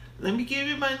 let me give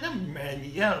you my number, man.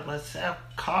 Yeah, let's have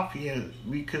coffee and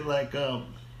we could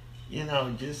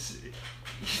just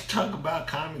talk about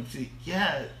comics.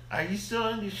 Yeah, are you still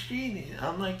on the street? And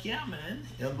I'm like, yeah, man.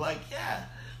 And I'm like, yeah,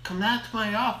 come down to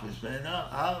my office, man.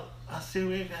 I'll see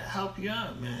if I can help you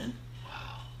out, man.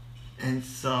 Wow. And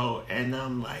so, and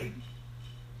I'm like,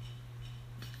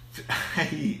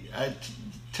 I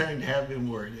turned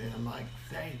heavenward, and I'm like,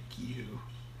 thank you.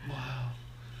 Wow.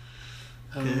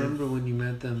 I remember when you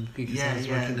met them because I was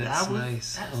working at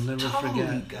Snice. I'll never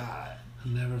forget. God.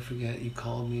 I'll never forget. You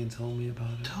called me and told me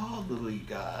about it. Totally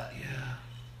God. Yeah.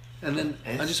 And then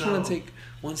I just want to take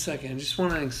 1 second. I just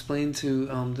want to explain to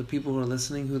the people who are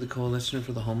listening who the Coalition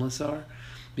for the Homeless are.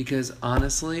 Because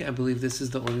honestly, I believe this is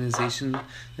the organization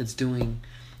that's doing,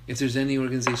 if there's any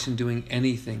organization doing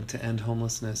anything to end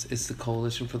homelessness, it's the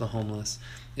Coalition for the Homeless.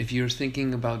 If you're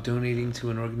thinking about donating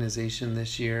to an organization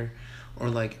this year or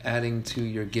like adding to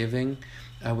your giving,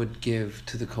 I would give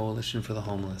to the Coalition for the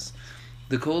Homeless.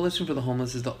 The Coalition for the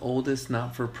Homeless is the oldest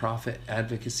not-for-profit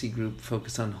advocacy group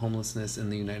focused on homelessness in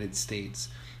the United States.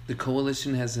 The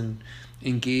Coalition has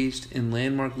engaged in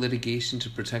landmark litigation to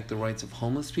protect the rights of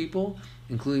homeless people,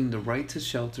 including the right to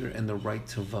shelter and the right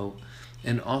to vote,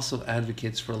 and also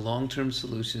advocates for long-term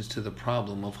solutions to the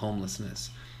problem of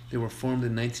homelessness. They were formed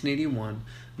in 1981,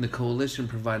 and the Coalition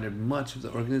provided much of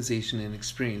the organization and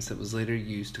experience that was later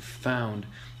used to found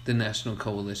the National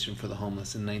Coalition for the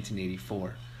Homeless in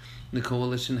 1984. The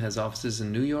Coalition has offices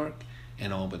in New York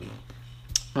and Albany.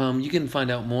 You can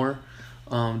find out more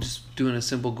Just doing a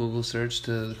simple Google search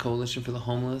to the Coalition for the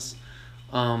Homeless.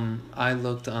 I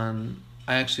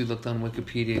actually looked on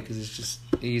Wikipedia because it's just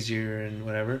easier and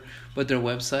whatever. But their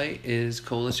website is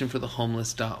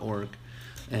coalitionforthehomeless.org,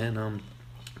 and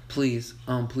please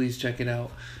check it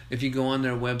out. If you go on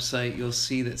their website, you'll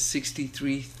see that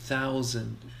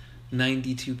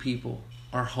 63,092 people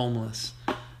are homeless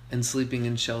and sleeping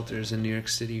in shelters in New York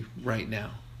City right now.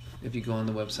 If you go on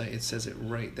the website, it says it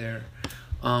right there.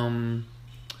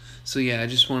 So yeah, I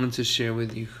just wanted to share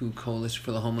with you who Coalition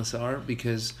for the Homeless are,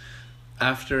 because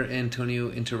after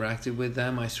Antonio interacted with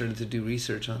them, I started to do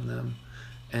research on them,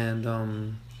 and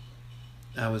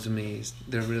I was amazed.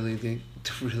 They're really like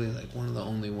one of the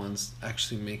only ones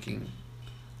actually making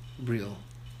real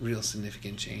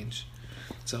significant change.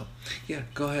 So yeah,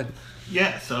 go ahead.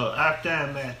 Yeah, so after I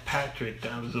met Patrick,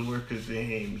 that was the worker's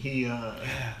name. He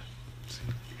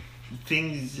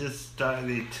things just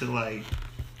started to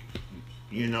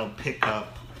pick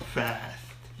up fast.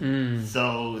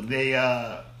 So they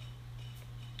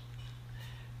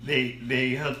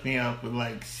hooked me up with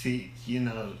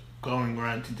going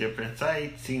around to different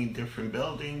sites, seeing different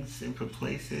buildings, different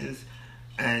places,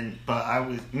 but I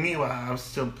was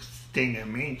still staying at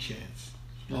Main Chance.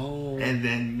 Oh. And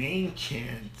then Main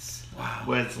Chance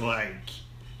was like,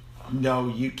 no,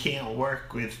 you can't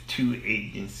work with two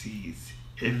agencies.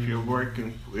 If you're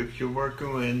working with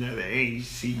another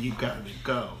agency, you gotta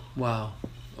go. Wow.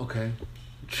 Okay.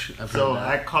 So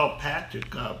I called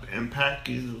Patrick up, and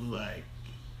Patrick is like,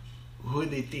 who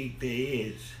they think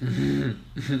they is?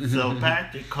 So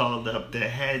Patrick called up the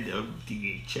head of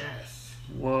DHS.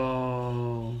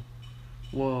 Whoa.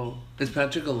 Is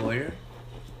Patrick a lawyer?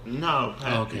 No,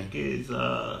 Patrick is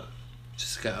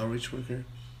just an outreach worker.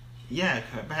 Yeah,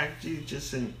 Patrick is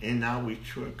just an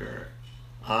outreach worker.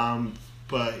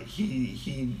 But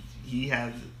he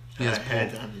has a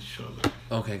head on his shoulder.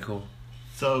 Okay, cool.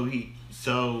 So he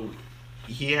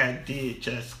had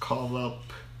DHS call up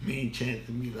Main Chance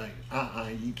and be like,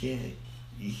 you can't.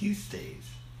 He stays.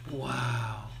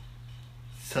 Wow.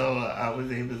 So I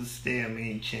was able to stay at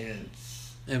Main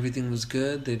Chance. Everything was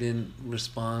good? They didn't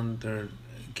respond or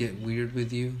get weird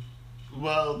with you?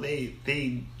 Well,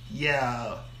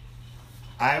 yeah.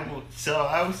 I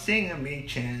was staying at Main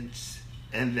Chance,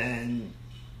 and then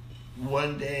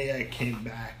one day I came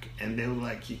back, and they were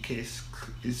like, your case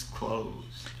is closed.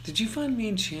 Did you find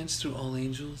Main Chance through All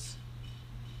Angels?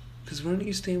 Because weren't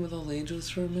you staying with All Angels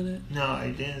for a minute? No,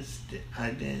 I didn't.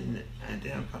 I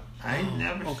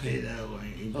never stayed that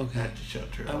way at the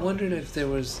shelter. I wondered if there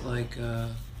was I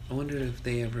wondered if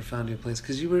they ever found your place,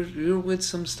 because you were with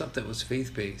some stuff that was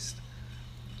faith based,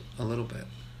 a little bit.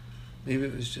 Maybe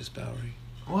it was just Bowery.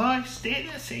 Well, I stayed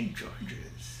at St.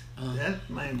 George's. That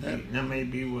may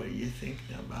be what you're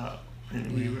thinking about.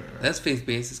 And that's faith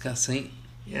based. It's got Saint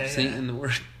in the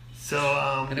word.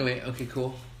 So anyway, okay,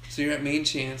 cool. So you're at Main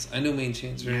Chance. I know Main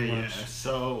Chance very much. Yeah.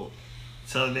 So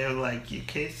they were like, your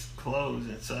case closed,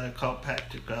 and so I called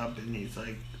Patrick up, and he's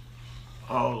like,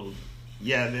 oh,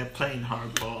 yeah, they're playing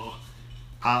hardball.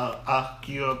 I'll hook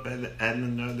you up at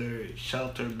another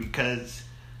shelter, because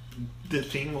the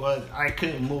thing was, I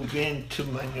couldn't move into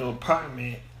my new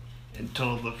apartment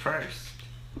until the 1st.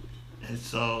 And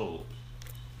so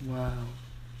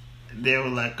they were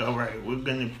like, all right,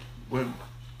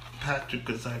 Patrick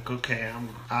was like, okay,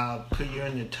 I'll put you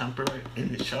in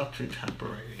the shelter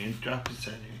temporary in Drop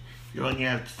Center. You only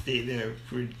have to stay there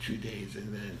for 2 days,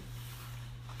 and then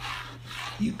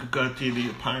you could go to the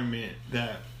apartment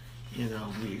that,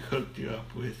 we hooked you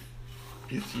up with.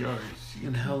 It's yours.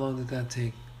 And how long did that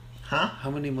take? Huh?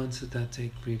 How many months did that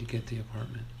take for you to get the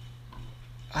apartment?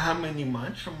 How many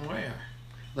months? From where?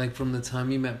 Like from the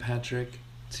time you met Patrick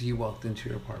to you walked into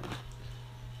your apartment.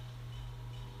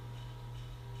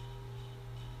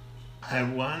 I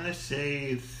want to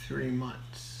say 3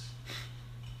 months.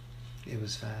 It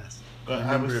was fast. But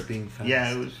I remember it being fast.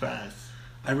 Yeah, it was fast.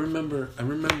 I remember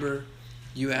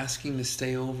you asking to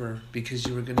stay over because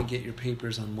you were going to get your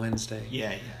papers on Wednesday.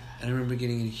 Yeah. And I remember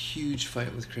getting in a huge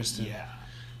fight with Kristen. Yeah.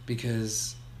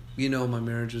 Because, my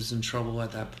marriage was in trouble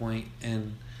at that point,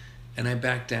 and I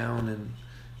backed down, and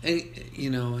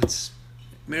it's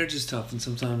marriage is tough, and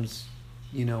sometimes,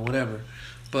 whatever.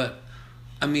 But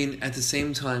I mean, at the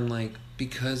same time,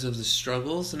 because of the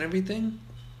struggles and everything,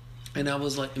 and I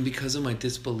was and because of my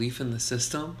disbelief in the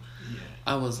system,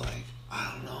 I was like,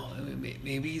 I don't know,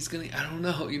 maybe he's gonna, I don't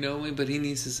know, but he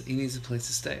needs a place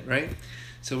to stay, right?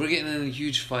 So we're getting in a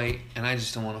huge fight, and I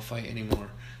just don't want to fight anymore.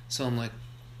 So I'm like,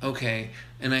 okay,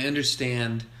 and I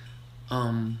understand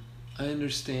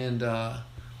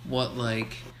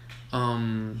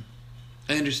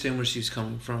I understand where she's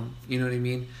coming from. You know what I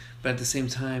mean? But at the same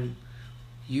time,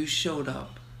 you showed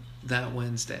up that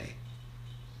Wednesday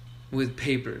with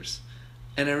papers.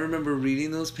 And I remember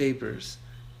reading those papers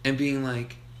and being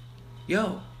like,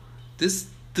 yo, this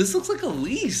looks like a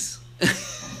lease.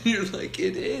 You're like,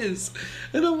 it is.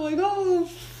 And I'm like, oh,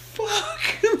 fuck.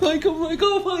 I'm like,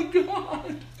 oh my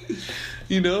God.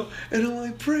 You know? And I'm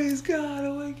like, praise God.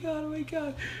 Oh my God, oh my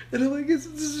God. And I'm like, this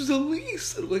is a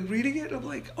lease. And I'm like reading it. And I'm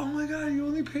like, oh my God, you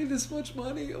only paid this much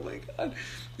money. Oh my God.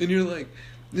 And you're like,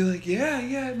 yeah.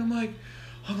 And I'm like,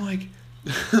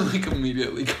 like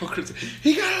immediately go crazy.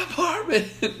 He got an apartment,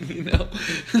 you know?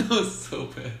 And I was so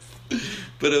pissed.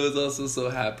 But I was also so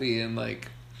happy, and like,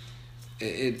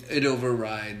 it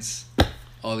overrides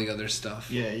all the other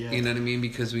stuff. Yeah. You know what I mean?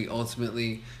 Because it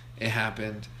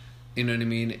happened. You know what I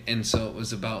mean? And so it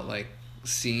was about like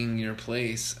seeing your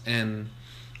place and,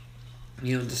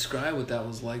 you know, describe what that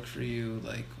was like for you,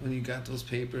 like when you got those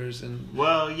papers. And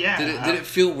well, yeah. Did it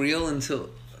feel real until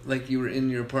like you were in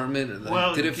your apartment? Like,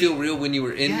 well, did it feel real when you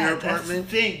were in your apartment?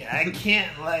 That's the thing. I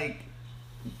can't like,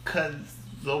 cause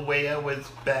the way I was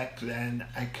back then,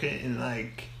 I could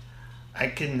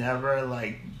never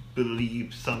like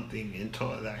believe something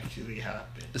until it actually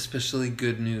happened. Especially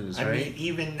good news, right? I mean,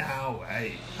 even now,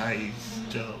 I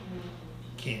still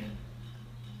can't.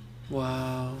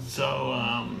 Wow. So,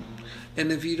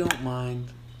 and if you don't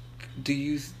mind, do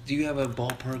you have a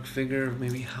ballpark figure of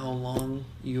maybe how long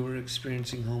you were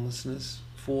experiencing homelessness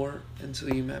for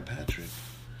until you met Patrick?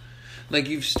 Like,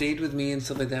 you've stayed with me and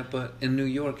stuff like that, but in New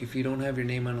York, if you don't have your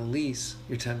name on a lease,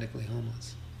 you're technically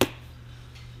homeless.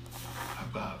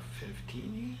 About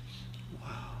 15 years.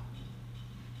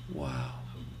 Wow.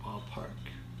 Ballpark.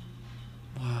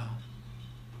 Wow.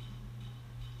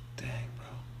 Dang, bro.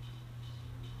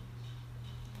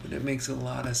 But it makes a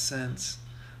lot of sense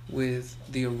with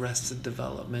the Arrested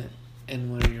Development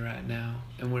and where you're at now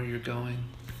and where you're going,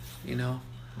 you know?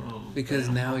 Oh, because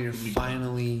now you're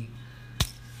finally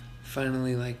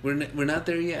like, we're not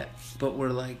there yet, but we're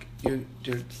like, you're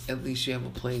at least you have a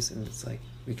place, and it's like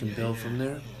we can build from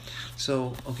there. Yeah.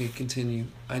 So, okay, continue.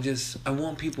 I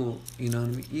want people, you know what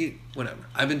I mean? Whatever.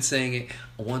 I've been saying it.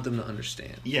 I want them to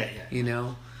understand. Yeah. You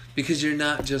know? Because you're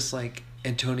not just like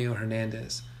Antoneo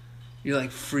Hernandez. You're like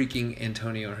freaking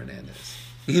Antoneo Hernandez.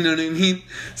 You know what I mean?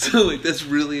 So, like, that's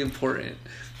really important.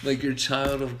 Like, you're a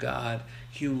child of God.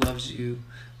 He loves you.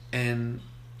 And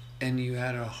you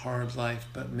had a hard life.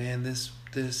 But, man, this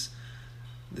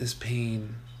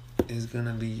pain is going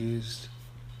to be used.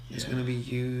 Yeah. It's going to be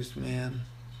used, man.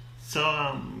 So,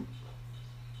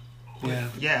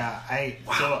 yeah.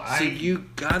 Wow. So you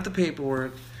got the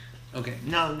paperwork. Okay.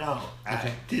 No.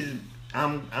 Okay.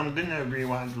 I'm gonna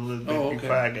rewind a little bit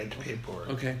before I get the paperwork.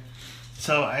 Okay.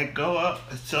 So I go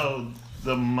up. So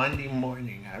the Monday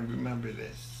morning, I remember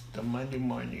this. The Monday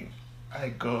morning, I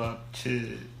go up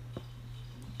to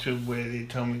where they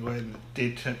told me where they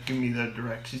give me the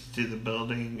directions to the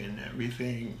building and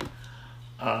everything.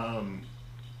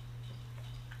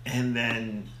 And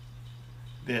then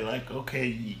they're like,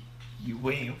 okay, you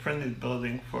wait in front of the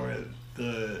building for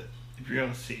the real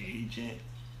estate agent,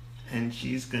 and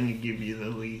she's going to give you the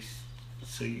lease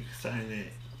so you can sign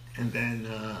it. And then,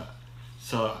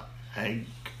 so I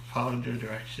followed the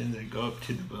directions. I go up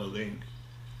to the building.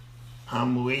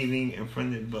 I'm waiting in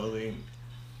front of the building.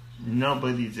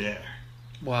 Nobody's there.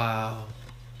 Wow.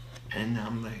 And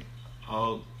I'm like,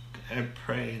 oh, I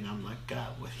pray, and I'm like,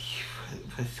 God,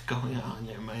 what's going on?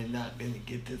 Am I not going to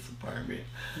get this apartment?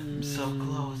 I'm so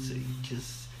close.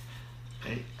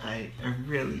 I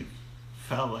really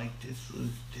felt like this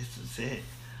was it.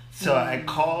 So I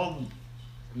called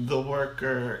the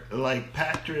worker, like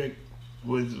Patrick.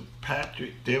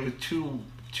 There were two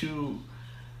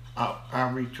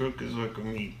outreach workers working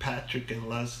with me, Patrick and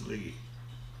Leslie.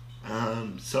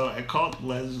 So I called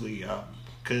Leslie up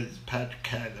because Patrick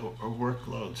had a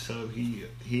workload, so he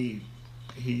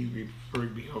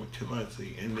referred me over to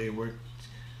Leslie, and they worked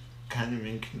kind of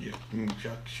in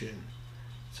conjunction.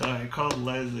 So I called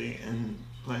Leslie, and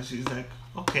Leslie's like,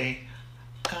 okay,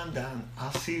 calm down.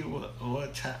 I'll see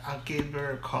I'll give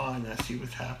her a call, and I'll see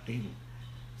what's happening.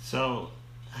 So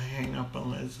I hang up on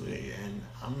Leslie, and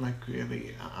I'm like,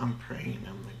 really, I'm praying.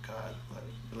 I'm like, God,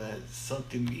 let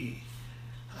something be,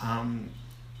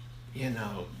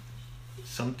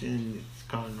 something that's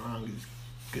gone wrong is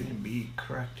going to be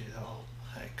corrected all.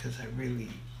 Because I really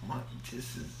want,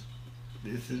 this is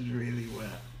really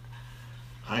what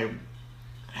I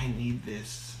need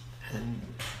this. And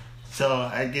so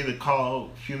I get a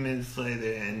call a few minutes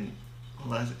later, and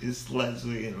it's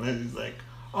Leslie, and Leslie's like,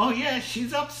 oh yeah,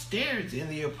 she's upstairs in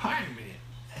the apartment.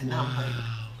 And I'm like,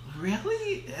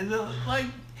 really? And I'm like,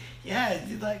 yeah.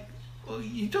 She's like, well,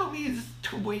 you told me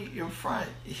to wait in front.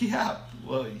 Yeah,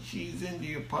 well, she's in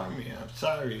the apartment. I'm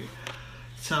sorry.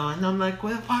 So, and I'm like,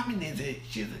 what apartment is it?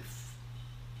 She's like,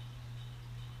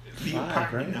 the 5,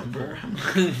 apartment right? number. I'm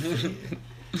like,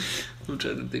 I'm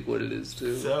trying to think what it is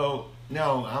too. so,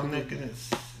 no, I'm not gonna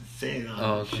say it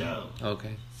on the show.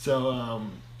 Okay. So,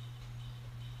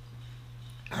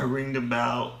 I ring the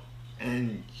bell,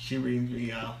 and she rings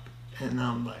me up, and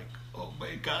I'm like, oh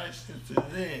my gosh, this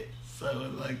is it.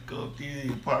 So, like, go to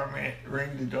the apartment,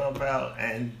 ring the doorbell,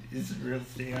 and it's a real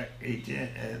estate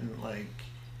agent, and like,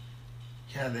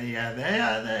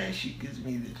 yada. She gives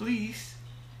me the lease,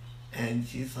 and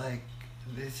she's like,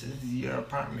 this is your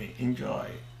apartment, enjoy.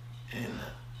 And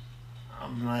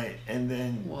I'm like, and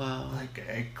then, wow. like,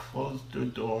 I close the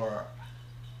door,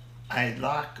 I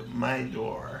lock my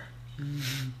door.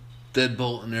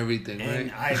 Deadbolt and everything,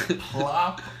 and right? I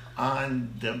plop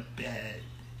on the bed.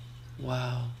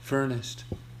 Wow, furnished.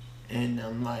 And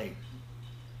I'm like,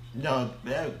 no,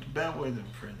 the bed wasn't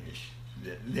furnished.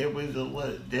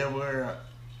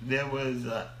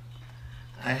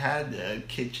 I had a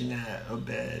kitchenette, a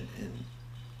bed, and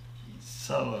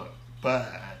so, but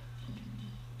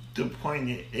the point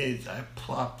is, I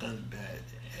plopped on the bed,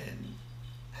 and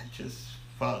I just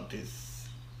felt this.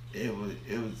 It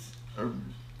was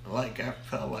like I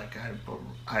felt like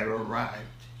I arrived.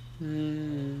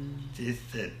 This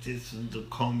was the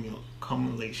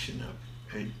culmination of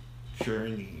a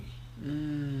journey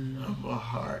of a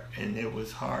heart, and it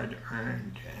was hard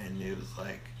earned, and it was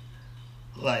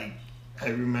like I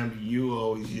remember you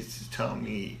always used to tell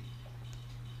me,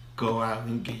 go out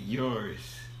and get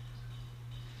yours,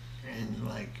 and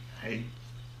like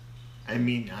I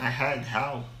mean I had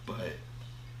help, but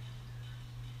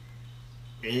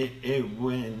it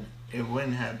wouldn't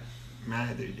have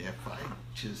mattered if I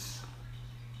just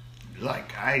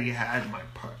like I had my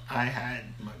part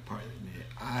in it.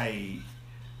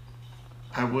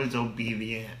 I was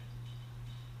obedient.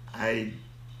 I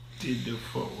did the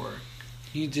footwork.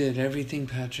 You did everything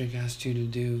Patrick asked you to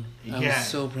do. I was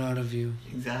so proud of you.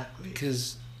 Exactly.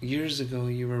 Because years ago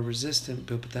you were resistant,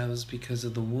 but that was because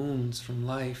of the wounds from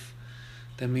life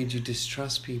that made you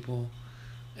distrust people.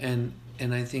 And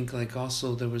I think like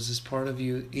also there was this part of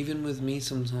you, even with me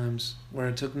sometimes, where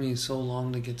it took me so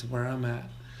long to get to where I'm at.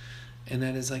 And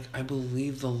that is like, I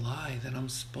believe the lie that I'm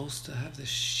supposed to have this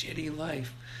shitty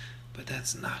life. But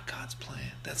that's not God's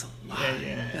plan. That's a lie.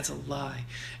 Yeah. That's a lie.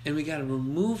 And we got to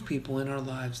remove people in our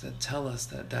lives that tell us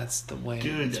that that's the way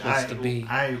it's supposed to be.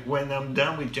 When I'm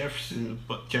done with Jefferson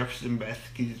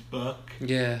Bethke's book,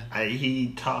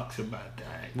 he talks about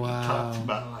that. Wow. He talks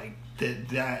about like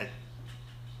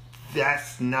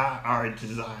that's not our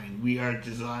design. We are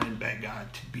designed by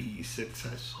God to be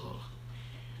successful.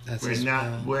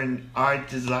 When our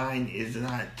design is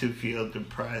not to feel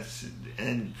depressed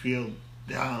and feel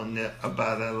down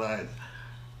about our lives.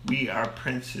 We are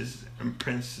princes and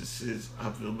princesses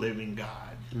of the living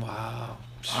God. Wow.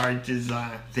 Our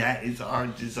design, that is our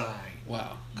design.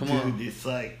 Wow. Come on. Dude, it's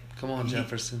like... Come on,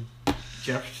 Jefferson.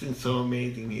 Jefferson's so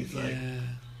amazing. He's like...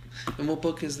 And what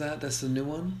book is that? That's the new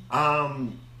one?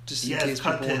 Just in case it's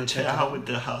called people want to check it Hell out. with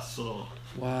the Hustle.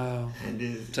 Wow.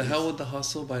 And To Hell with the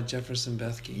Hustle by Jefferson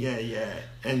Bethke. Yeah.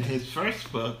 And his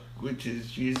first book, which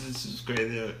is Jesus is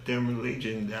Greater Than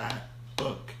Religion, that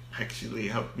book actually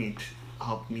helped me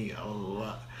a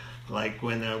lot. Like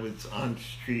when I was on the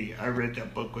street, I read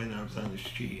that book when I was on the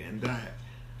street, and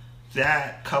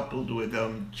that coupled with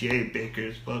Jay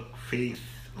Baker's book, Faith,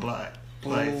 Lies,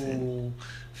 and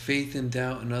Faith and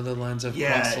Doubt and Other Lines I've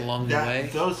crossed along the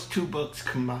way. Those two books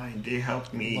combined, they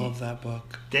helped me. Love that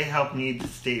book. They helped me to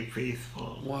stay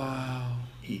faithful. Wow.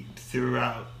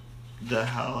 Throughout the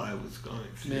hell I was going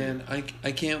through. Man,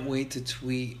 I can't wait to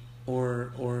tweet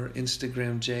or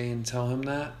Instagram Jay and tell him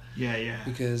that. Yeah.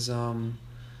 Because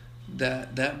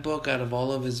that book, out of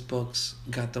all of his books,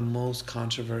 got the most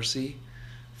controversy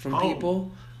from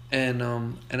people. And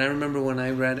I remember when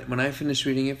I finished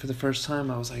reading it for the first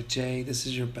time, I was like, Jay, this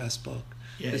is your best book.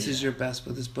 This is your best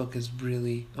book. This book is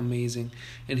really amazing.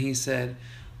 And he said,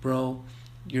 bro,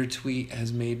 your tweet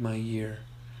has made my year.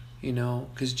 You know,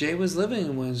 because Jay was living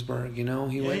in Williamsburg. You know,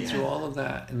 he went through all of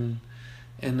that, and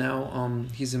now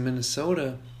he's in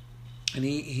Minnesota, and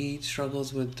he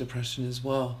struggles with depression as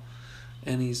well,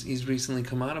 and he's recently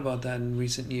come out about that in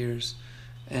recent years,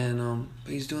 and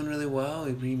but he's doing really well.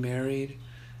 He remarried,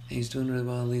 and he's doing really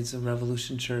well. He leads the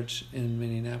Revolution Church in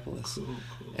Minneapolis, cool.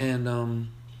 And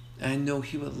I know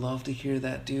he would love to hear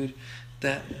that, dude.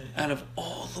 That out of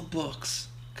all the books,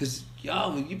 because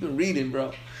y'all, you've been reading,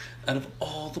 bro. Out of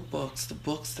all the books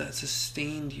that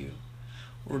sustained you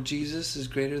where Jesus is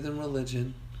greater than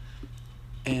religion,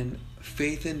 and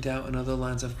faith and doubt and other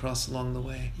lines I've crossed along the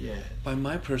way. Yeah. By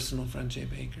my personal friend Jay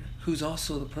Baker, who's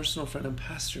also the personal friend and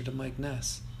pastor to Mike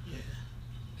Ness. Yeah.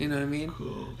 You know what I mean?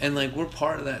 Cool. And like we're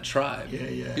part of that tribe. Yeah,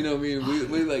 yeah. You know what I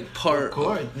mean? We like part. Of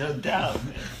course, no doubt,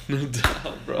 man. No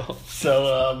doubt, bro.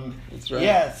 So that's right.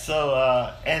 Yeah. So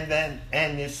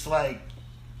and it's like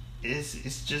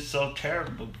it's just so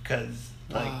terrible because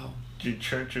like Wow. the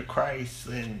Church of Christ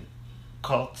and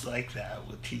cults like that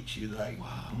will teach you like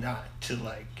Wow. not to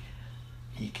like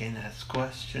you can't ask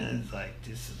questions like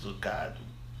this is what God,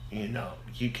 you know,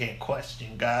 you can't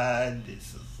question God.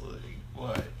 This is like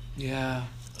what. Yeah.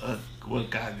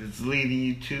 What God is leading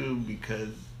you to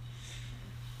because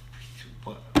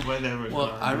whatever. Well,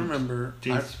 God I remember.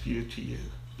 dispute to you.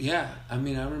 Yeah, I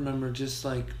mean, I remember just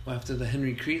like after the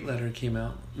Henry Crete letter came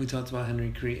out. We talked about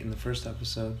Henry Crete in the first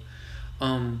episode.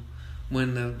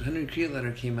 When the Henry Crete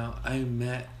letter came out, I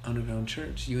met Underground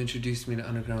Church. You introduced me to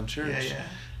Underground Church. Yeah.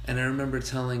 And I remember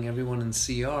telling everyone in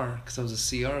CR, because I was a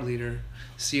CR leader.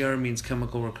 CR means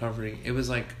chemical recovery. It was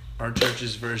like our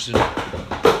church's version of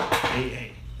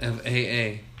AA.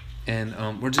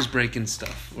 And we're just breaking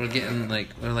stuff. We're getting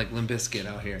we're like Limp Bizkit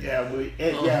out here.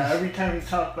 Yeah, every time we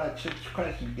talk about Church of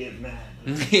Christ, we get mad.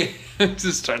 Yeah,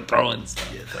 just start throwing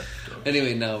stuff. Yeah,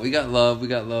 Anyway, no, we got love.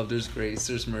 There's grace.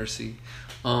 There's mercy.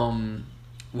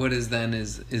 What is then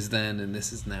is then, and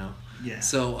this is now. Yeah.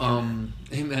 So,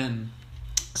 amen.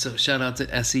 So, shout out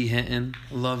to S.E. Hinton.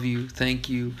 Love you. Thank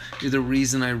you. You're the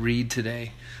reason I read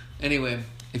today. Anyway,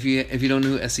 if you don't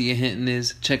know who S.E. Hinton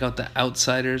is, check out The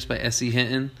Outsiders by S.E.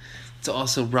 Hinton. It's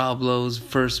also Rob Lowe's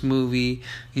first movie.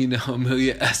 You know,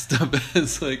 Amelia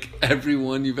Estevez, like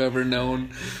everyone you've ever known.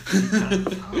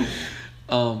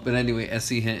 But anyway,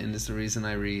 S.E. Hinton is the reason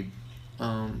I read.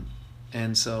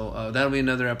 And so that'll be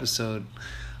another episode.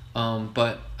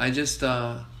 But I just,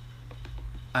 I'm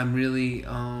really,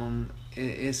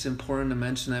 it's important to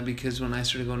mention that because when I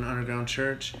started going to Underground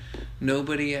Church,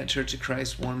 nobody at Church of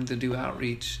Christ wanted to do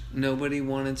outreach. Nobody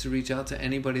wanted to reach out to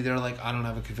anybody. They're like, I don't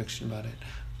have a conviction about it.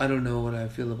 I don't know what I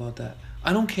feel about that.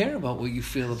 I don't care about what you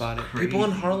feel about it. Crazy. People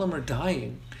in Harlem are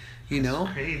dying, you know?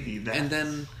 Crazy. And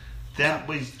then... That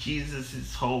was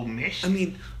Jesus' whole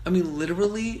mission. I mean,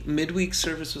 literally, midweek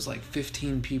service was like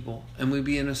 15 people, and we'd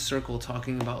be in a circle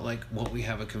talking about like what we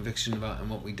have a conviction about and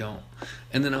what we don't.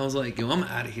 And then I was like, "Yo, I'm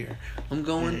out of here. I'm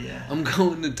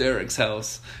going to Derek's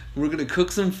house. We're gonna cook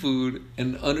some food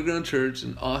and Underground Church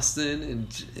and Austin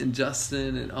and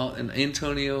Justin and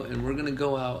Antonio, and we're gonna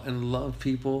go out and love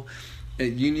people."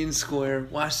 At Union Square,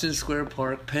 Washington Square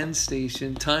Park, Penn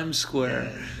Station, Times Square,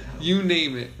 you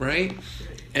name it, right?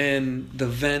 And the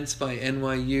Vents by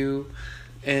NYU,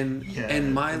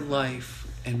 and my life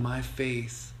and my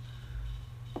faith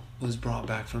was brought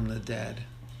back from the dead.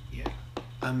 Yeah.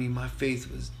 I mean, my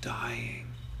faith was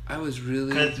dying. I was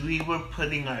really... Because we were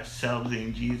putting ourselves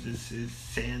in Jesus'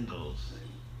 sandals.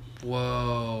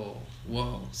 Whoa.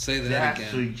 Say that again.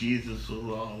 That's what Jesus was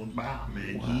all about,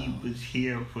 man. Wow. He was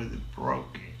here for the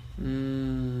broken.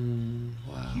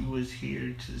 Wow. He was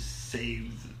here to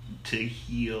save, to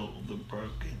heal the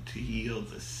broken, to heal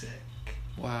the sick.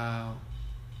 Wow.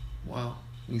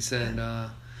 You said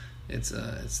it's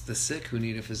the sick who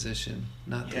need a physician,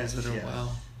 not those that are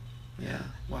well. Yeah.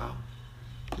 Wow.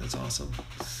 That's awesome.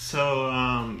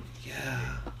 So,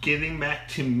 getting back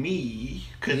to me,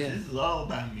 because this is all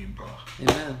about me, bro.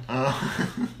 Amen.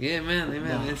 Amen.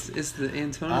 No. It's the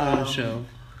Antoneo show.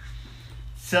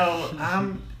 So,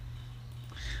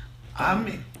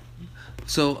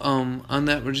 So, on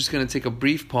that, we're just going to take a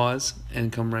brief pause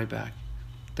and come right back.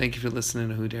 Thank you for listening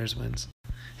to Who Dares Wins.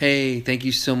 Hey, thank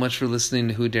you so much for listening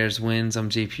to Who Dares Wins. I'm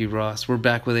JP Ross. We're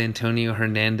back with Antonio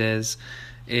Hernandez.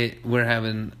 We're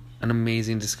having an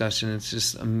amazing discussion. It's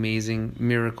just amazing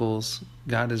miracles.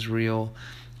 God is real.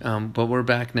 But we're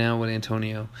back now with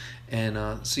Antonio. And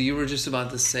so you were just about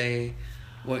to say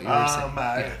what you were saying.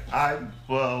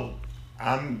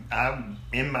 I'm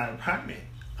in my apartment.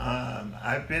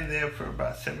 I've been there for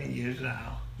about 7 years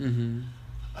now. Mm-hmm.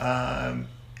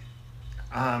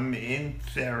 I'm in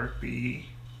therapy.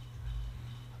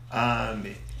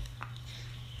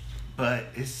 But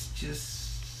it's just...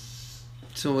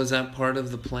 So was that part of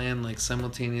the plan, like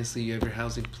simultaneously you have your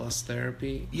housing plus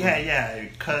therapy? Yeah,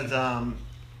 because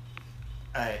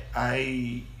I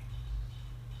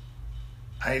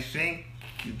think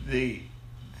the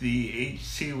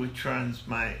HC which runs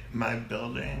my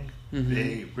building,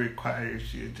 they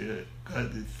requires you to go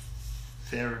to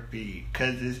therapy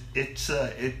because it's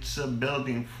a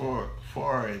building for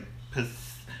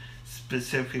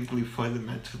specifically for the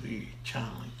mentally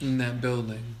challenged. In that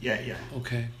building? Yeah.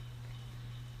 Okay.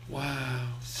 Wow.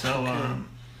 So Okay.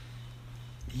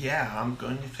 yeah, I'm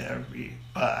going to therapy,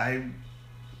 but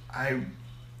I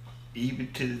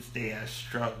even to this day I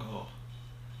struggle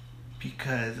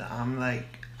because I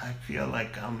feel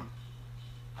like I'm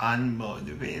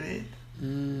unmotivated.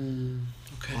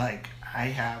 Okay. Like I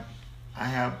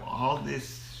have all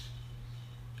this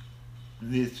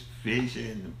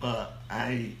vision, but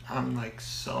I'm like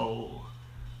so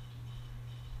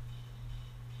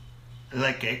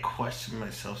like I question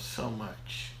myself so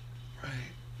much,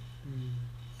 Right.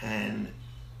 and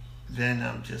then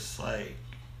I'm just like,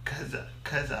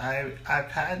 cause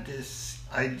I've had this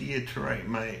idea to write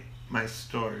my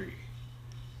story,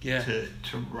 Yeah.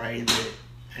 to write it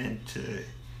and to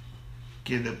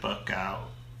get a book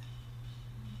out,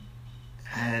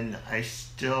 and I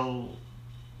still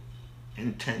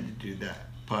intend to do that,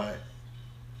 but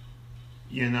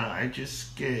I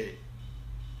just get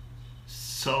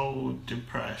so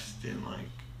depressed and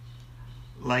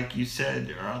like you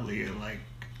said earlier, like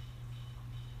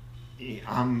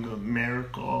I'm a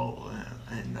miracle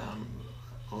and I'm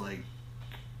like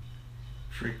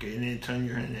freaking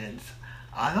Antonio Hernandez.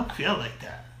 I don't feel like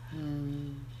that.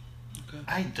 Okay.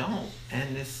 I don't,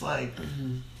 and it's like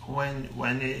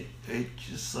when it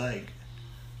just like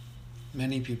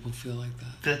Many people feel like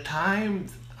that. the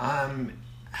times I'm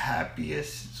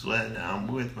happiest is when I'm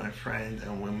with my friends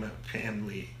and with my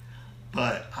family.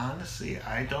 But honestly,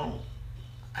 I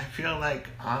feel like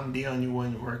I'm the only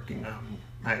one working on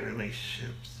my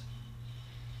relationships.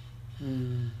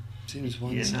 Seems You know?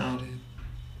 one-sided.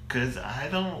 Because I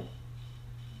don't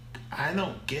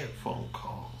get phone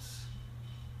calls.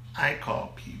 I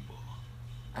call people.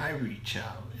 I reach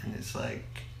out. And it's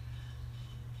like,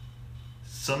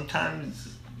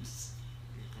 sometimes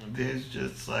there's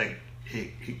just like,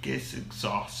 it gets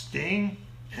exhausting.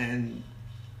 And,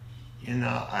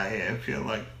 I feel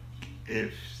like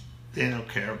if they don't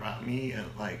care about me,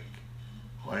 like,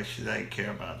 why should I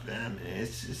care about them? And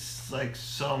it's just like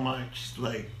so much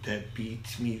like that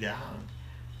beats me down.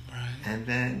 Right. And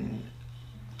then,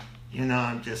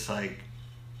 I'm just like,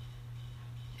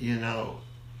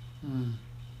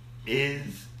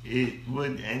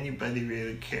 would anybody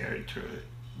really care to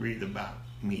read about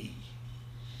me?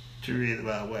 To read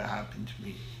about what happened to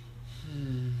me?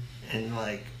 And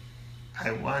like,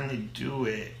 I want to do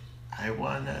it. I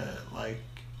want to like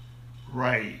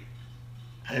write.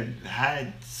 I've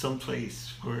had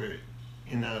someplace for,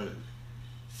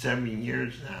 7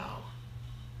 years now.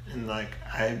 And like,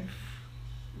 I've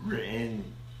written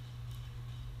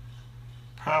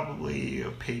probably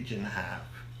a page and a half.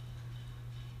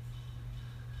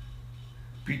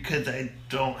 Because I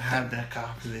don't have that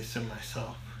confidence in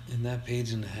myself. And that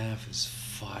page and a half is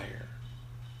fire.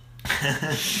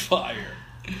 Fire.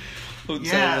 I'm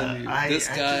telling you, this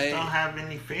I guy. just don't have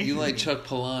any faith. You in like me. Chuck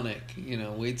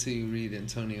Palahniuk, wait till you read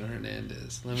Antonio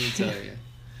Hernandez. Let me tell you.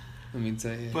 Let me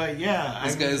tell you. But yeah,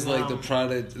 This guy's like the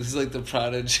prodigy. This is like the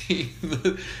prodigy.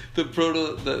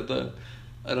 the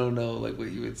I don't know, like what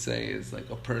you would say is like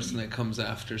a person that comes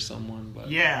after someone. But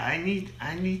yeah, I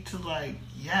need to like,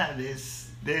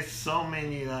 there's so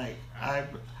many like I've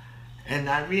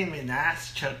even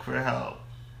asked Chuck for help.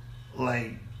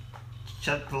 Like,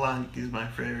 Chuck Palahniuk is my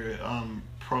favorite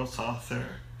prose author.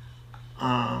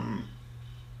 I've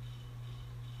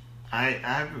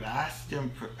asked him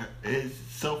for. It's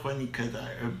so funny because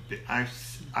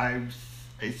I've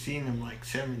seen him like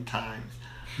 7 times.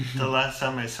 The last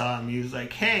time I saw him, he was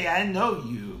like, "Hey, I know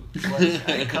you." Like,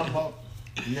 I come up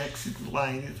next to the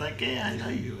line, it's like, "Hey, I know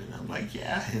you," and I'm like,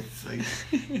 "Yeah." It's like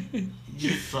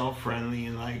just so friendly,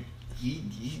 and like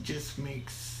he just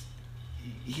makes.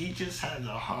 He just has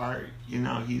a heart,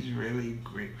 he's really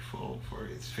grateful for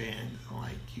his fans.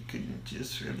 Like, you can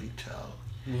just really tell.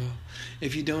 Well,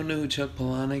 if you don't know who Chuck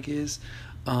Palahniuk is,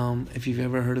 if you've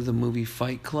ever heard of the movie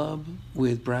Fight Club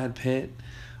with Brad Pitt,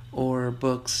 or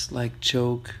books like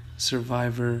Choke,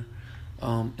 Survivor,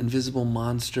 Invisible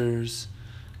Monsters.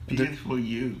 Beautiful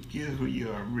You, I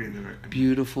really recommend.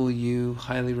 Beautiful You,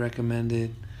 highly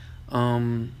recommended.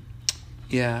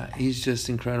 Yeah, he's just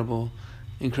incredible.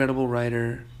 Incredible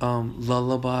writer.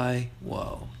 Lullaby,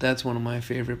 whoa, that's one of my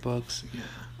favorite books.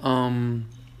 Yeah.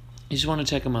 You just want to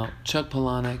check him out. Chuck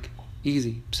Palahniuk,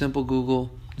 easy, simple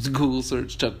Google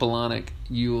search Chuck Palahniuk.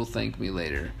 You will thank me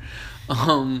later.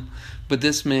 But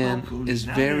this man is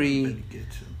very.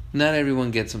 Not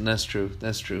everyone gets him. That's true.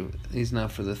 He's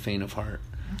not for the faint of heart.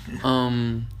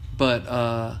 But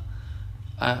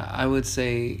I would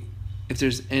say, if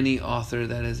there's any author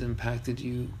that has impacted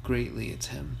you greatly, it's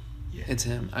him. Yeah. It's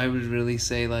him. I would really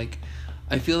say, like,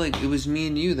 I feel like it was me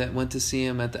and you that went to see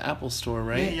him at the Apple store,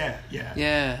 right?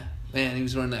 Yeah. Man, he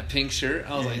was wearing that pink shirt.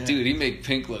 I was like, Yeah. dude, he make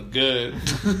pink look good.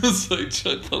 It's like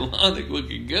Chuck Palahniuk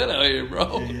looking good out here,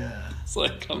 bro. Yeah. It's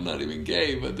like, I'm not even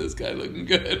gay, but this guy looking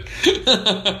good.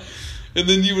 And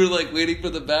then you were like waiting for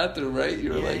the bathroom, right?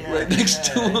 You were right next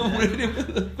to him waiting for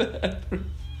the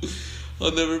bathroom.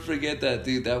 I'll never forget that,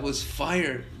 dude. That was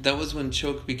fire. That was when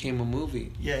Choke became a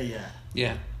movie. Yeah.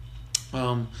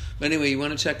 But anyway, you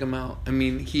want to check him out. I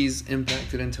mean, he's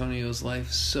impacted Antonio's life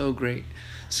so great.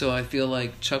 So I feel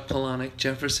like Chuck Palahniuk,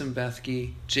 Jefferson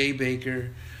Bethke, Jay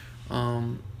Baker,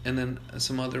 and then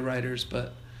some other writers,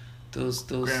 but those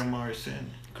Grant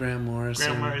Morrison. Grant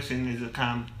Morrison is a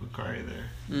comic book writer.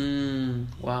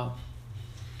 Wow.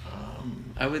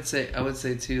 I would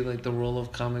say too, like the role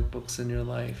of comic books in your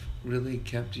life really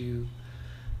kept you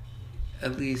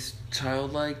at least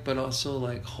childlike, but also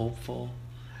like hopeful.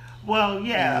 Well,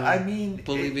 yeah, you know, I mean,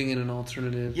 believing in an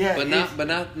alternative, yeah, but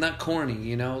not corny,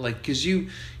 you know, like because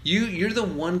you're the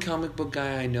one comic book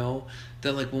guy I know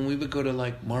that like when we would go to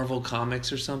like Marvel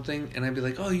Comics or something, and I'd be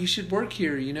like, oh, you should work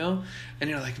here, you know, and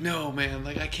you're like, no, man,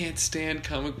 like I can't stand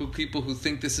comic book people who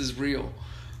think this is real,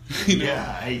 you know.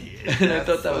 Yeah, and I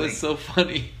thought that was so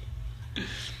funny,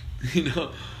 you know.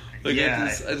 Like I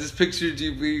just pictured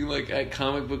you being like at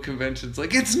comic book conventions,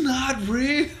 like it's not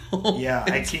real. Yeah,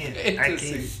 I can't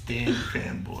fantasy. stand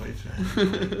fanboys,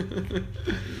 man.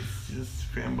 It's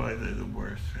just fanboys are the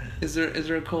worst, man. Is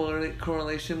there a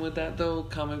correlation with that though?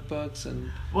 Comic books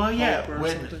and well, yeah,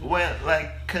 when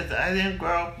like, cause I didn't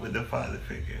grow up with a father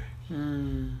figure,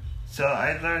 so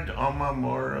I learned all my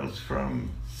morals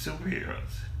from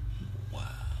superheroes. Wow.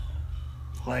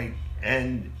 Like,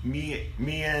 and me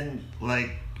and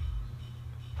like.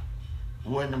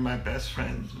 One of my best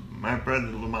friends, my brother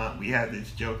Lamont, we had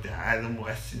this joke that Adam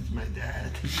West is my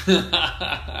dad.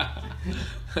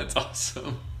 That's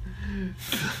awesome.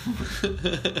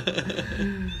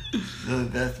 So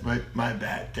that's my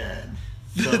bad dad.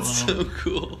 So, that's so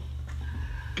cool.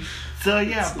 So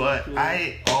yeah, so but cool.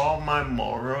 all my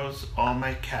morals, all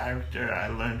my character, I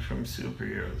learned from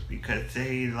superheroes because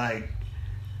they like,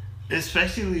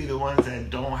 especially the ones that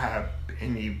don't have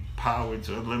any powers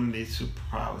or limited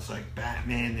superpowers like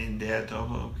Batman and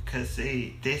Daredevil, because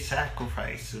they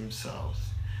sacrifice themselves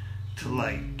to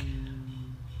like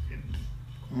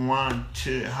want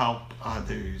to help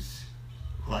others.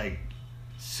 Like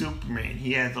Superman,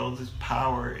 he has all this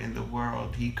power in the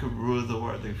world. He could rule the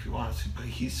world if he wants to, but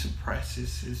he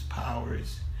suppresses his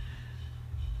powers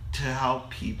to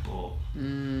help people.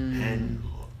 And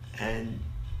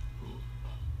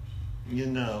you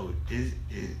know, it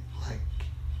like,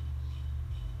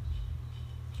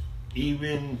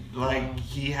 even like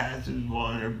he has his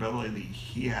vulnerability,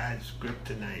 he has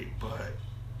kryptonite, but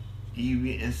even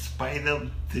in spite of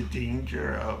the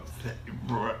danger of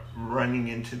running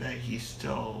into that, he's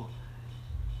still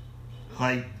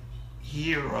like,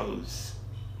 heroes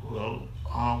will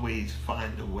always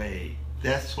find a way.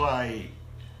 That's why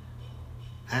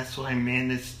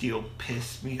Man of Steel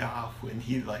pissed me off when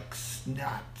he like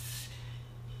snaps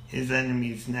his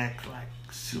enemy's neck. Like,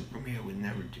 Superman would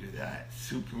never do that.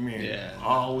 Superman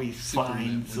always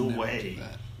finds a way.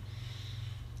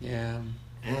 Yeah.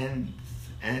 And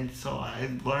so I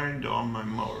learned all my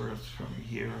morals from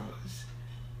heroes.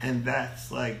 And that's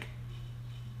like,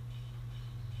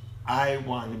 I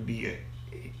want to be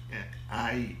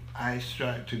I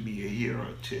strive to be a hero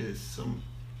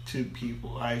to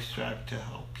people. I strive to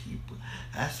help people.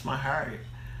 That's my heart.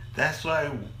 That's why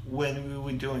when we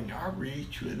were doing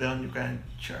outreach with Underground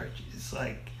Church, it's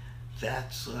like,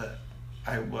 that's what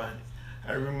I want.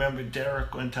 I remember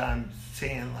Derek one time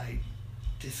saying, like,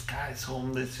 this guy's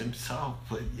homeless himself,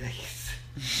 but yeah,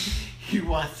 he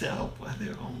wants to help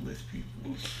other homeless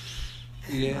people.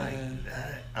 And like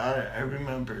that, I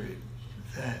remember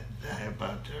that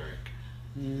about Derek.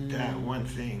 That one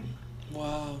thing.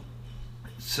 Wow.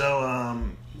 So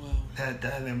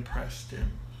that impressed him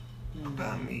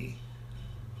about me.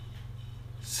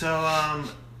 So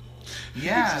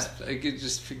yeah, I could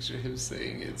just picture him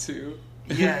saying it too.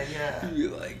 Yeah. He'd be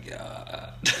like,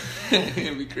 yeah.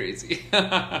 It'd be crazy.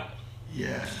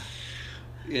 Yeah.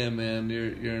 Yeah, man,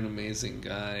 you're an amazing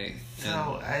guy.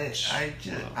 So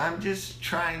I'm just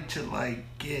trying to like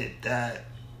get that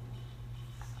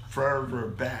fervor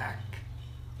back.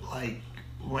 Like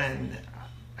when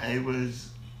I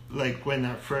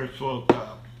first woke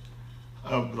up,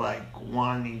 of like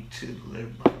wanting to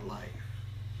live my life,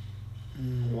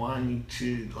 wanting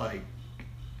to like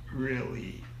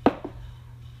really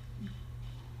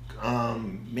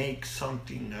make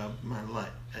something of my life.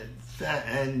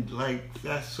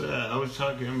 That's what I was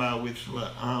talking about with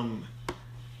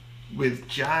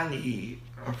Johnny,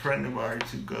 a friend of ours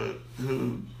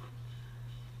who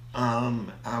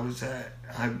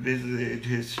I visited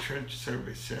his church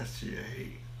service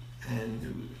yesterday,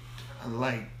 and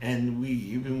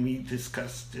we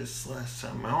discussed this last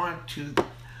time.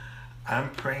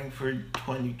 I'm praying for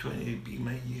 2020 to be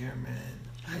my year, man.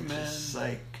 Amen. I just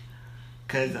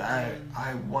cause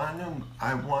I want to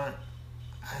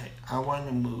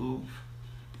move.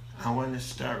 I want to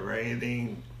start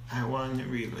writing. I want a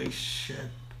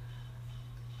relationship.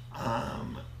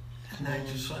 And I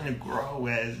just want to grow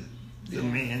as the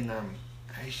man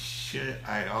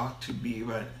I ought to be,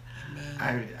 but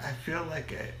I feel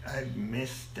like I've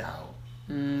missed out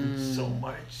on so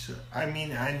much. I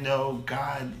mean, I know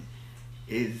God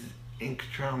is in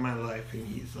control of my life, and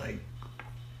He's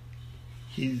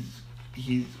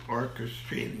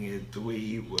orchestrating it the way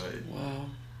He would. Wow.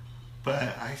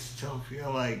 But I still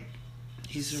feel like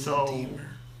He's a redeemer.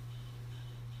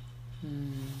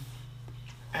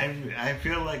 I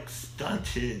feel like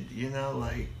stunted,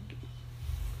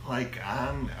 like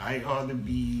I ought to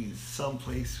be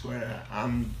someplace where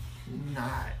I'm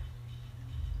not,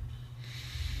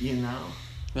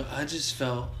 But I just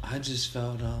felt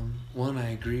one, I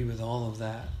agree with all of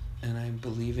that, and I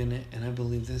believe in it, and I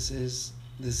believe this is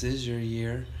your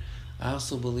year. I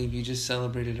also believe you just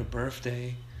celebrated a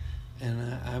birthday, and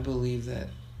I believe that,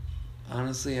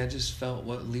 honestly, I just felt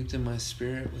what leaped in my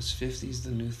spirit was 50's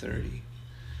the new 30.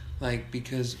 Like,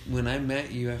 because when I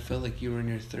met you, I felt like you were in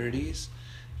your 30s,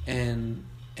 and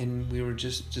we were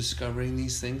just discovering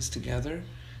these things together.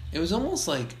 It was almost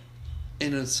like,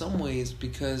 in some ways,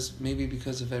 because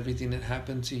of everything that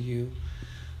happened to you,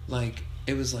 like,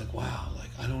 it was like, wow,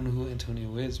 like, I don't know who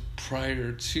Antonio is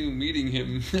prior to meeting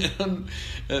him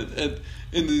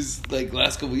in these, like,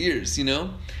 last couple years,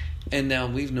 And now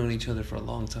we've known each other for a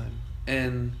long time.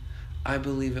 And I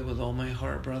believe it with all my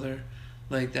heart, brother.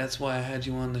 Like, that's why I had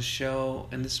you on the show,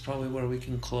 and this is probably where we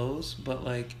can close, but,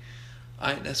 like,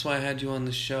 that's why I had you on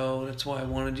the show. That's why I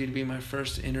wanted you to be my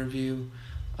first interview.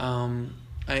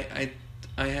 I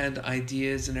had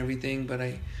ideas and everything, but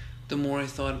the more I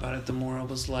thought about it, the more I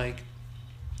was like,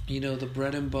 the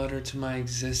bread and butter to my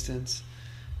existence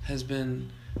has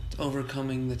been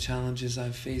overcoming the challenges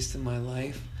I've faced in my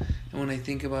life. And when I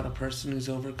think about a person who's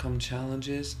overcome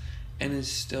challenges and is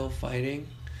still fighting,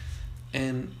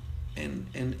 and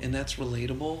that's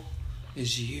relatable,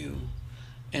 is you.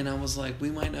 And I was like,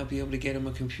 we might not be able to get him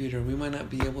a computer. We might not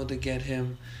be able to get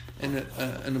him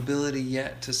an ability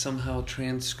yet to somehow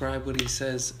transcribe what he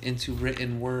says into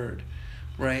written word,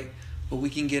 right? But we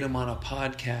can get him on a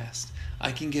podcast.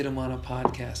 I can get him on a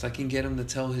podcast. I can get him to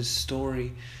tell his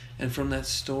story. And from that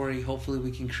story, hopefully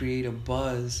we can create a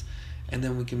buzz, and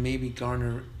then we can maybe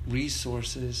garner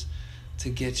resources to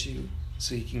get you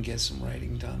so you can get some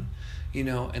writing done.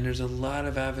 And there's a lot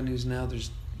of avenues now.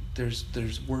 There's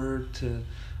word to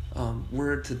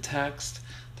text.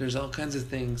 There's all kinds of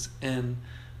things, and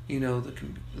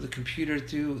the computer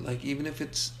too. Like, even if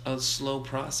it's a slow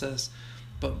process,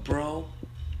 but bro,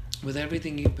 with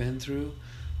everything you've been through,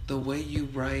 the way you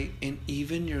write and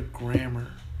even your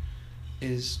grammar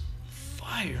is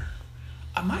fire.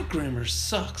 My grammar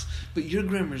sucks, but your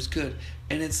grammar is good,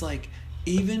 and it's like,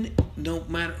 even no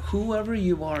matter whoever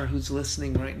you are who's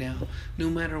listening right now, no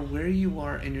matter where you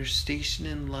are in your station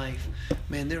in life,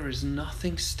 man, there is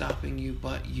nothing stopping you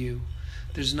but you.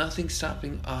 There's nothing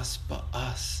stopping us but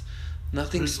us.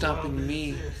 Nothing stopping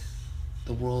me.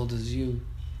 The world is you.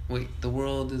 Wait, the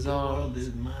world is ours. The world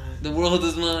is mine. The world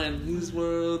is mine. Whose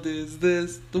world is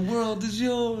this? The world is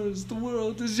yours. The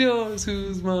world is yours.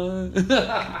 Who's mine? Nas,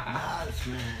 man.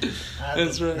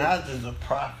 That's right. Nas is a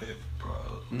prophet, bro.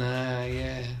 Nah,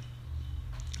 yeah.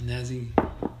 Nazi.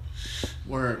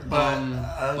 Word.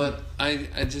 But I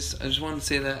just wanted to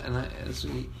say that, and as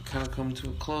we kind of come to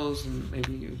a close, and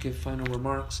maybe you give final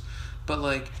remarks, but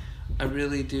like, I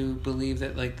really do believe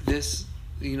that, like, this,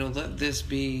 let this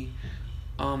be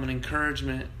an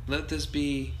encouragement. Let this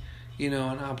be, an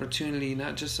opportunity,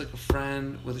 not just like a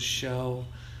friend with a show,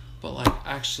 but like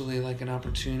actually like an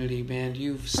opportunity, man.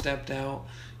 You've stepped out.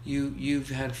 You've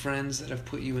had friends that have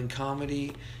put you in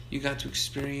comedy. You got to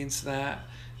experience that.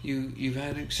 You've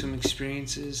had some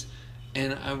experiences,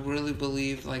 and I really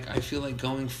believe, like, I feel like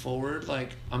going forward,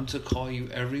 like, I'm to call you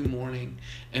every morning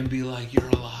and be like, you're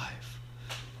alive,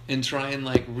 and try and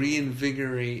like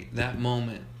reinvigorate that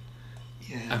moment.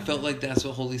 Yeah. I felt like that's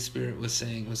what Holy Spirit was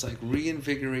saying, was like,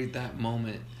 reinvigorate that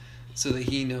moment so that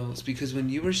He knows. Because when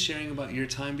you were sharing about your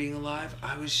time being alive,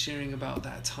 I was sharing about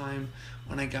that time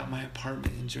when I got my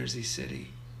apartment in Jersey City.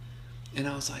 And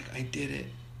I was like, I did it.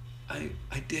 I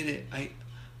did it. I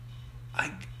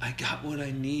got what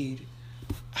I need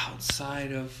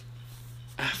outside of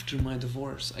after my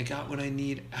divorce. I got what I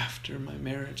need after my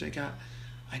marriage.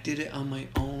 I did it on my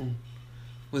own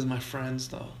with my friends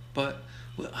though. But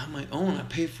on my own, I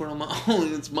paid for it on my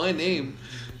own. It's my name,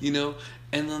 you know?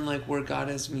 And then like where God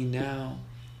has me now,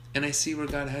 and I see where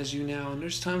God has you now. And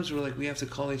there's times where like we have to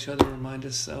call each other, remind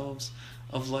ourselves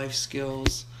of life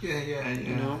skills. Yeah.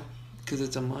 You know? Because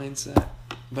it's a mindset.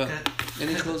 But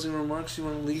any closing remarks you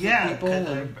want to leave with people?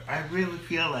 Yeah, I really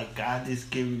feel like God is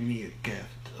giving me a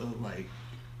gift of like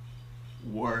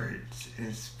words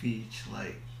and speech.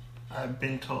 Like I've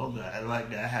been told that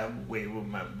I have a way with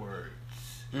my words.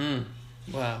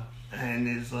 Wow. And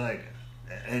it's like,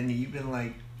 and even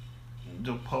like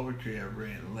the poetry I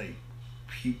read, like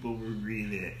people would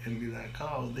read it and be like,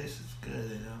 "Oh, this is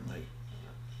good," and I'm like,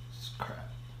 "It's crap."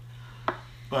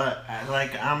 But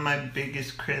I'm my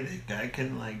biggest critic. I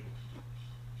can like,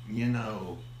 you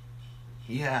know,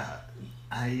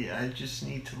 I just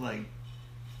need to like,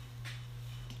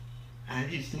 I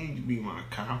just need to be more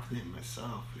confident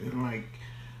myself. And like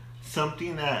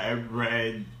something that I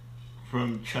read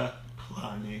from Chuck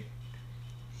Palahniuk,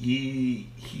 he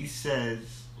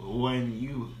says when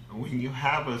you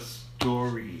have a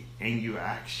story and you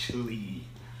actually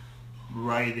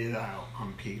write it out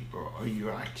on paper or you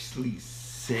actually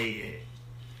say it,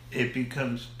 it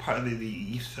becomes part of the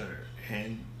ether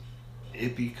and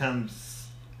it becomes,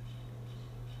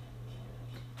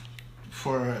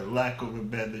 for lack of a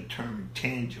better term,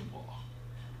 tangible.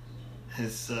 And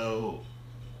so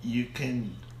you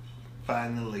can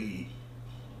finally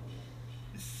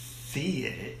see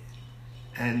it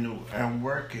and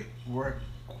work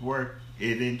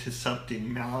it into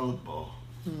something malleable.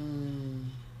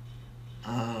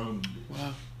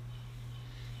 Wow.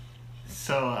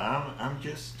 So I'm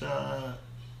just I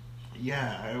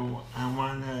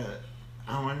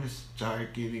wanna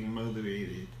start getting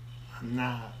motivated. I'm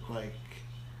not like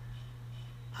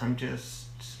I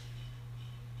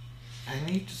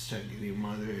need to start getting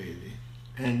motivated.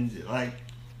 And like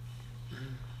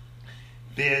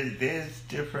there's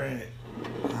different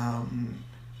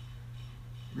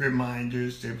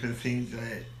reminders, different things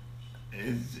that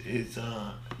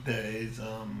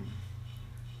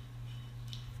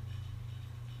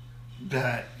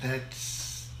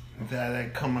that I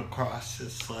come across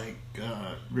as like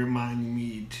reminding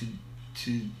me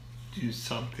to do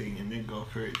something and then go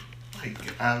for it.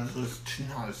 Like I was listening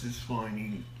to Nas this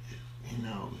morning, you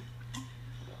know,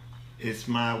 it's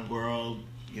my world,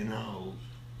 you know,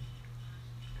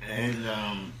 and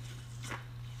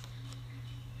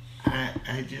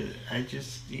I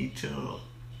just need to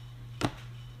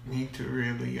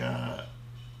really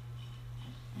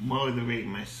motivate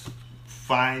myself,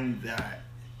 find that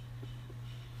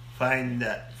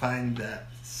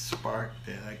spark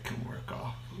that I can work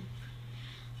off of.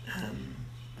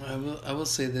 I will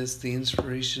say this: the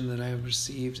inspiration that I have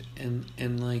received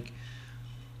and like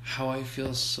how I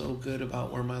feel so good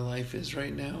about where my life is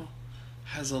right now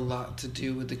has a lot to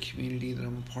do with the community that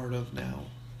I'm a part of now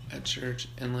at church,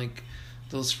 and like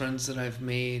those friends that I've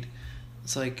made.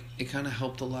 It's like it kind of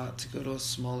helped a lot to go to a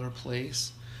smaller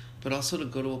place, but also to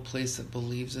go to a place that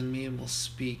believes in me and will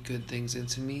speak good things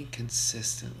into me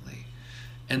consistently.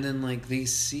 And then like they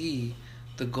see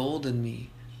the gold in me,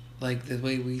 like the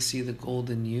way we see the gold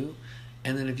in you.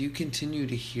 And then if you continue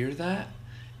to hear that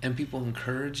and people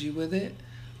encourage you with it,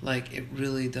 like it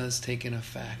really does take an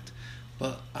effect.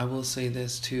 But I will say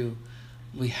this too,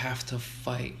 we have to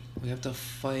fight. We have to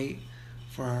fight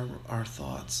for our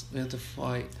thoughts. We have to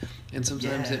fight. And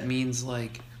sometimes it means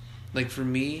like for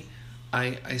me,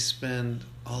 I spend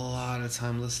a lot of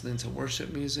time listening to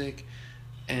worship music,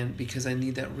 and because I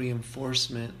need that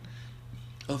reinforcement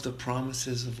of the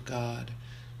promises of God,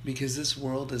 because this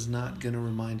world is not going to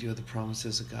remind you of the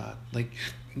promises of God. Like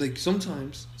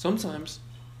sometimes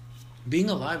being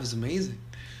alive is amazing,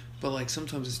 but like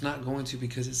sometimes it's not going to,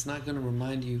 because it's not going to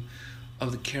remind you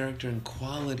of the character and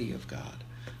quality of God,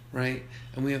 right?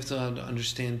 And we have to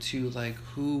understand too, like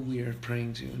who we are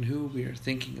praying to and who we are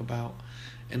thinking about,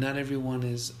 and not everyone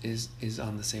is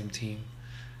on the same team,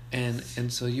 and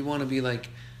so you want to be like,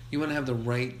 you want to have the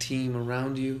right team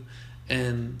around you,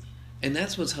 and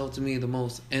that's what's helped me the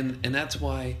most, and that's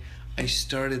why I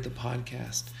started the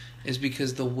podcast, is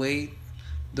because the way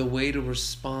to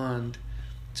respond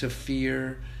to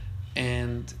fear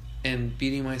and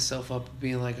beating myself up,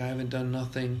 being like I haven't done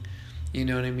nothing, you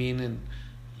know what I mean? And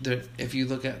if you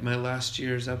look at my last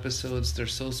year's episodes, they're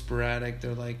so sporadic,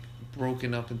 they're like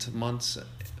broken up into months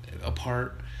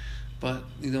apart. But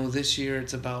you know, this year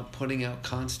it's about putting out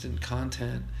constant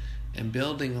content and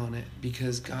building on it,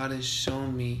 because God has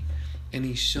shown me, and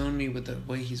He's shown me with the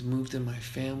way He's moved in my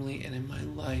family and in my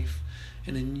life,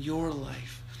 and in your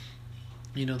life,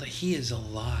 that He is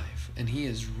alive and He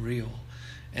is real,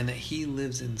 and that He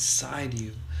lives inside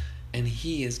you, and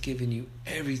He has given you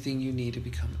everything you need to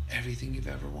become everything you've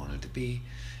ever wanted to be.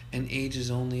 And age is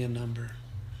only a number,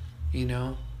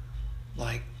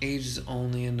 Like, age is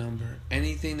only a number.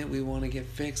 Anything that we want to get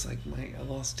fixed, like I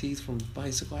lost teeth from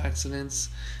bicycle accidents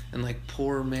and like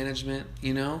poor management,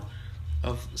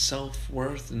 of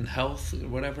self-worth and health,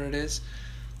 whatever it is.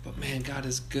 But man, God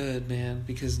is good, man,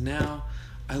 because now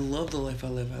I love the life I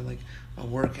live. I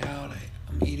work out,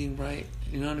 I'm eating right,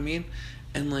 you know what I mean?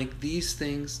 And like, these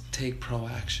things take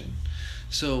proaction.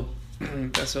 So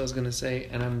that's what I was going to say.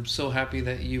 And I'm so happy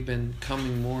that you've been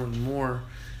coming more and more.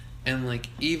 And like,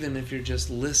 even if you're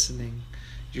just listening,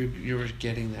 you're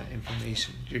getting that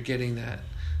information. You're getting that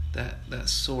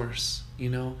source,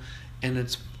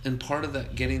 and part of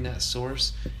that, getting that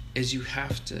source, is you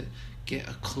have to get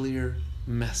a clear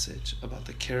message about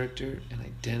the character and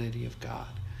identity of God,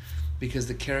 because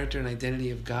the character and identity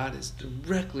of God is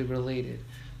directly related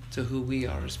to who we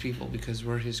are as people, because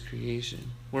we're His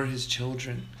creation, we're His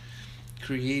children,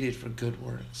 created for good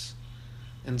works.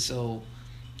 And so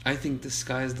I think the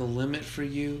sky's the limit for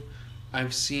you.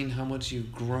 I've seen how much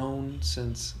you've grown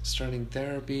since starting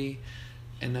therapy,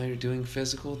 and now you're doing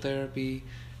physical therapy.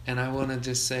 And I want to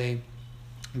just say,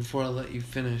 before I let you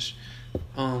finish,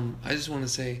 I just want to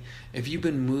say, if you've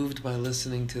been moved by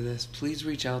listening to this, please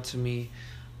reach out to me.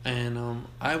 And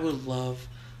I would love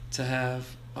to have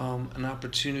an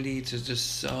opportunity to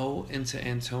just sow into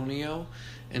Antonio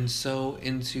and sow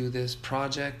into this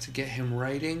project, to get him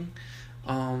writing,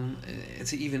 to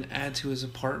even add to his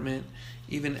apartment,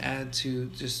 even add to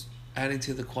just adding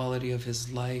to the quality of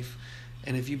his life.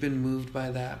 And if you've been moved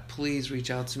by that, please reach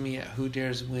out to me at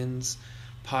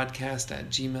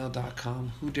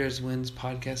whodareswinspodcast@gmail.com.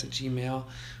 whodareswinspodcast@gmail.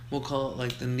 We'll call it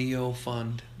like the Neo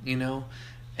Fund,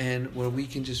 and where we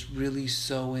can just really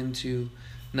sow into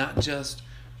not just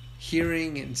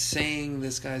hearing and saying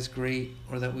this guy's great,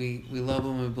 or that we love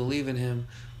him and believe in him,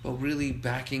 but really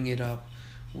backing it up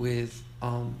with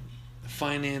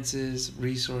finances,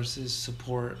 resources,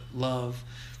 support, love.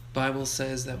 Bible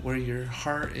says that where your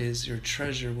heart is, your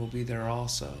treasure will be there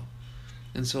also.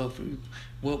 And so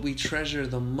what we treasure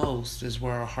the most is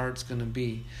where our heart's going to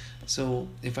be. So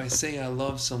if I say I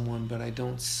love someone but I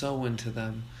don't sow into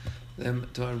them, then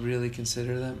do I really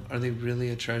consider them? Are they really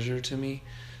a treasure to me?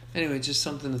 Anyway, just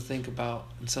something to think about,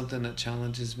 and something that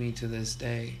challenges me to this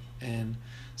day. And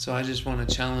so I just want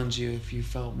to challenge you, if you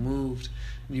felt moved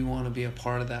and you want to be a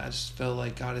part of that. I just feel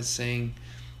like God is saying,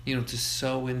 to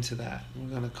sow into that. We're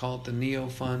going to call it the Neo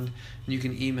Fund. And you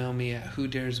can email me at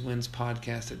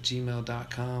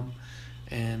whodareswinspodcast@gmail.com.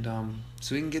 And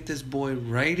so we can get this boy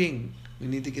writing. We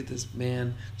need to get this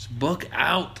book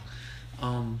out.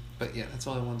 But yeah, that's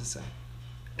all I wanted to say.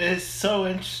 It's so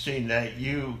interesting that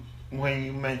when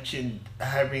you mentioned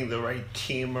having the right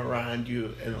team around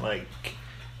you, and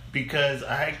because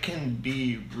I can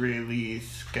be really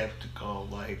skeptical.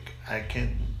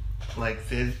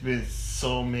 There's been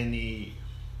so many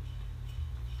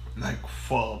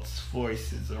false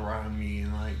voices around me,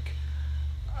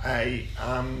 and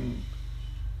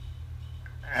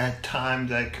at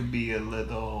times I could be a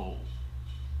little,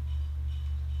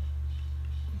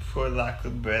 for lack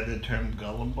of a better term,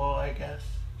 gullible, I guess.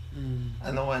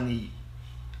 I don't want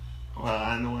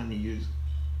to use,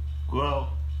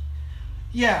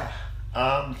 yeah.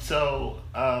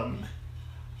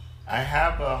 I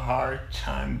have a hard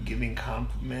time giving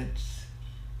compliments,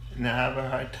 and I have a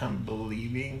hard time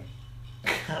believing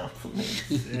compliments.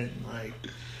 And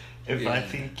if I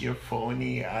think you're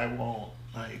phony, I won't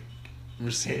pay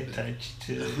attention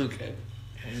to it. Okay.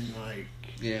 And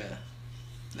yeah,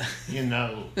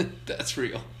 that's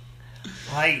real.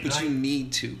 But you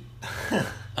need to.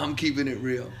 I'm keeping it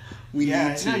real. We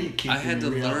need to. I had to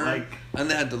learn. I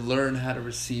had to learn how to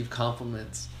receive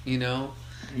compliments.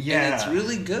 Yeah. And it's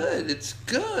really good. It's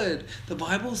good. The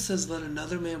Bible says, "Let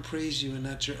another man praise you, and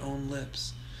not your own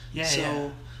lips." Yeah.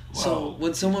 So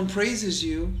when someone praises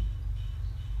you,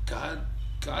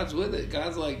 God's with it.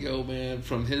 God's like, "Yo, man,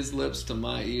 from His lips to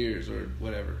my ears," or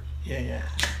whatever. Yeah.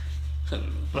 I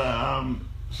don't know. But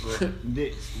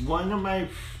one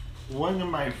of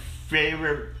my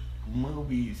favorite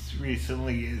movies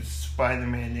recently is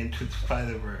Spider-Man Into the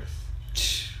Spider-Verse.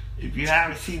 If you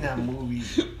haven't seen that movie,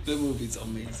 the movie's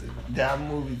amazing.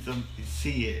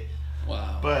 See it.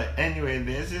 Wow. But anyway,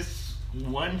 there's this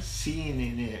one scene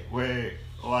in it where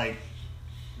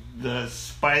the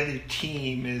Spider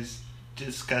team is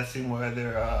discussing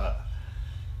whether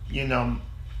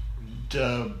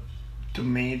the the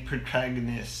main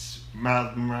protagonist,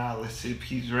 Miles Morales, if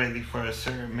he's ready for a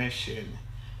certain mission.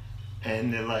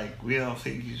 And they're like, we don't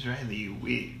think he's ready.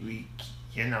 We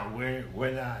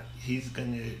we're not. He's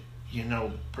gonna,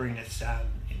 bring us down.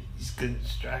 He's gonna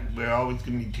distract. We're always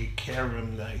gonna take care of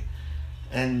him. Like,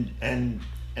 and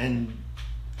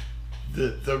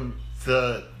the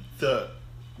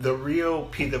real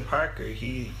Peter Parker,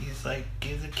 he's like,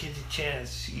 give the kid a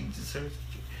chance. He deserves.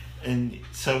 And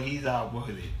so he's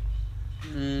outvoted.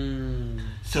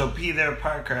 So Peter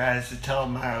Parker has to tell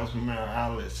Miles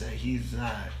Morales that he's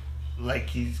not. Like,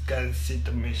 he's got to sit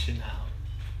the mission out.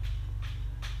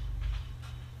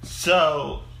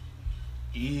 So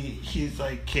he's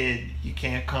like, kid, you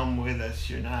can't come with us.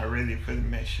 You're not ready for the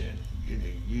mission. You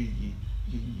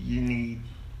need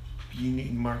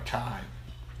more time.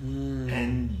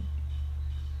 And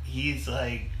he's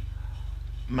like,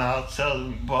 Miles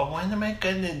tells him, well, when am I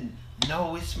gonna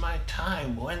know it's my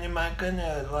time? When am I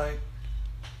gonna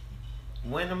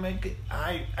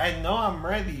I know I'm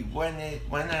ready. When is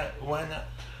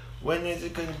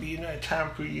it gonna be enough time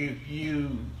for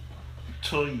you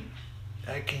till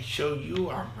I can show you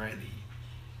I'm ready?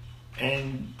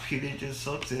 And Peter just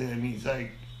looks at him. He's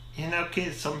like,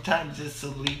 kid, sometimes it's a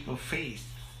leap of faith.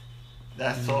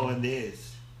 That's all it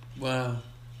is. Wow.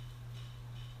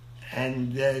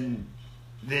 And then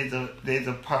there's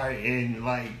a part in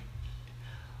like.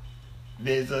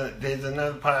 There's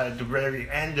another part at the very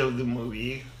end of the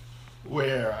movie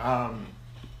where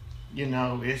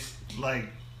it's like,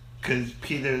 because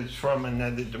Peter's from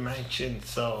another dimension,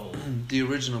 so the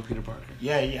original Peter Parker.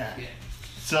 Yeah.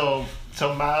 So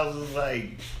Miles is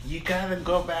like, you gotta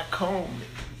go back home.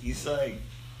 He's like,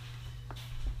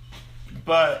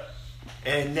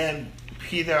 and then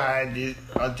Peter had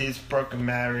this broken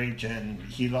marriage and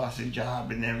he lost his job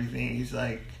and everything. He's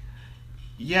like,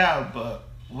 yeah, but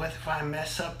what if I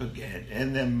mess up again?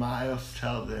 And then Miles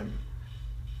tells him,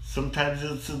 sometimes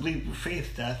it's a leap of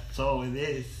faith, that's all it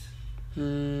is.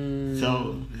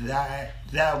 So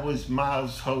that was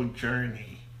Miles' whole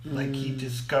journey. Like, he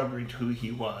discovered who he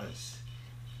was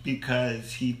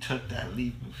because he took that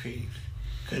leap of faith.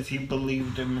 Because he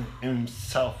believed in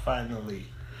himself finally.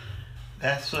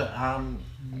 That's the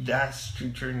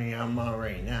journey I'm on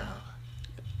right now.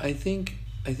 I think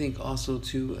also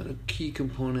too, a key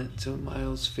component to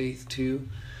Miles' faith too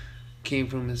came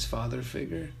from his father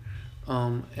figure,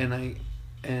 and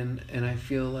I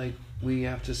feel like we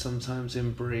have to sometimes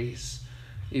embrace,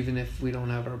 even if we don't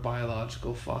have our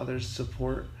biological father's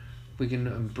support, we can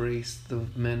embrace the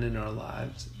men in our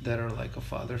lives that are like a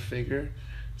father figure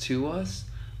to us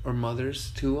or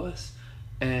mothers to us,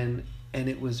 and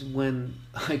it was when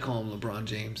I call him LeBron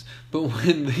James, but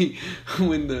when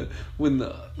the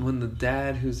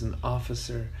dad who's an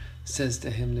officer says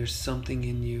to him, "There's something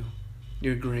in you,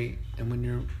 you're great, and when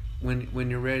you're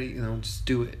ready, just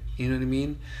do it." You know what I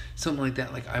mean? Something like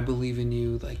that. Like, I believe in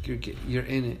you. Like, you're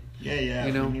in it. Yeah.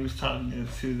 When he was talking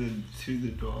to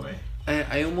the doorway.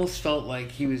 I almost felt like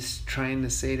he was trying to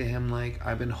say to him, like,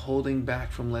 I've been holding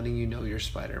back from letting you know you're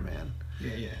Spider-Man.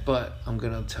 Yeah. But I'm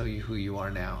gonna tell you who you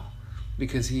are now.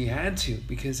 Because he had to,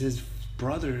 because his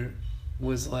brother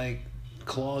was like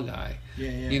claw guy.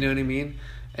 Yeah. You know what I mean?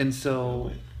 And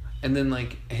so, and then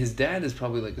like his dad is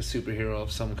probably like a superhero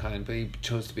of some kind, but he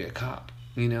chose to be a cop,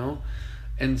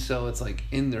 And so it's like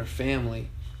in their family.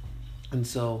 And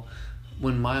so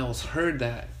when Miles heard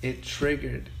that, it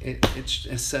triggered, it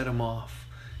set him off.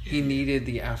 He needed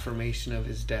the affirmation of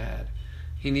his dad.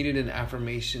 He needed an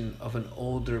affirmation of an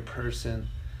older person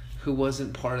who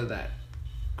wasn't part of that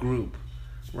group,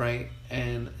 right?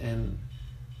 And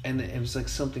it was like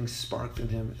something sparked in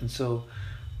him. And so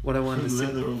what I wanted to say,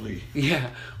 literally,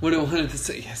 what I wanted to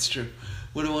say, it's true.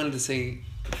 What I wanted to say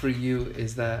for you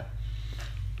is that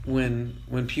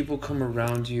when people come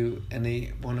around you and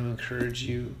they want to encourage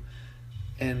you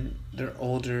and they're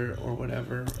older or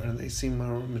whatever, or they seem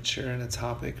more mature in a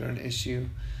topic or an issue,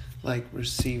 like,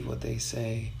 receive what they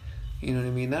say. You know what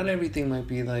I mean? Not everything might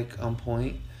be like on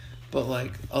point, but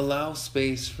like, allow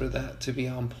space for that to be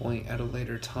on point at a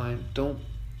later time. Don't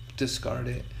discard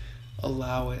it.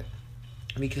 Allow it.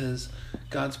 Because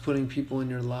God's putting people in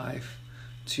your life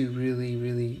to really,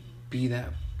 really be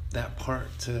that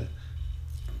part to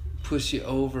push you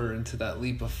over into that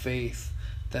leap of faith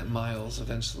that Miles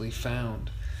eventually found.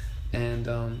 And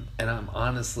I'm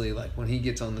honestly, like, when he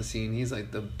gets on the scene, he's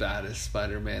like the baddest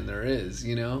Spider-Man there is,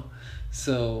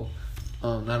 So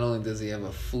not only does he have a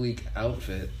fleek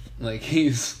outfit, like,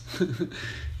 he's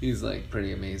like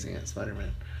pretty amazing at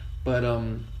Spider-Man. But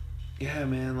yeah,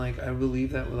 man, like, I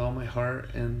believe that with all my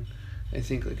heart. And I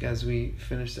think, like, as we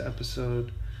finish the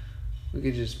episode, we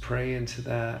could just pray into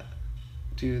that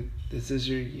dude, this is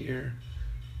your year.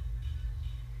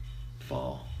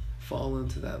 Fall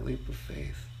into that leap of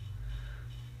faith.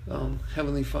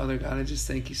 Heavenly Father, God, I just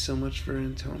thank you so much for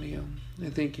Antonio. I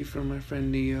thank you for my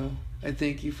friend Neo. I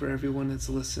thank you for everyone that's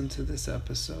listened to this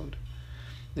episode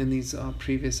and these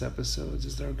previous episodes,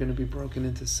 as they're going to be broken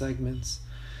into segments.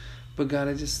 But God,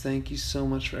 I just thank you so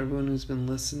much for everyone who's been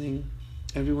listening,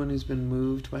 everyone who's been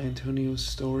moved by Antonio's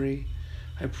story.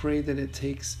 I pray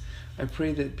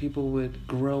that people would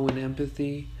grow in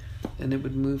empathy, and it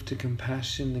would move to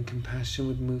compassion, and compassion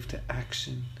would move to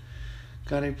action.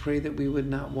 God, I pray that we would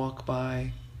not walk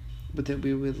by, but that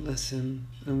we would listen,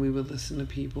 and we would listen to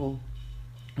people.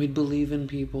 We'd believe in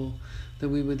people, that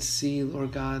we would see,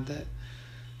 Lord God, that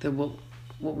what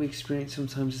we experience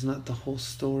sometimes is not the whole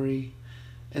story,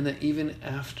 and that even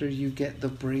after you get the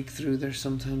breakthrough, there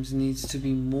sometimes needs to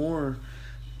be more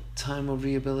time of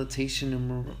rehabilitation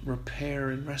and repair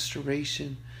and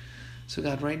restoration. So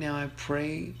God, right now I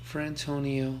pray for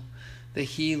Antonio that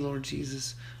he, Lord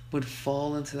Jesus, would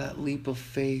fall into that leap of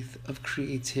faith, of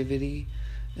creativity,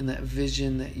 and that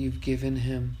vision that you've given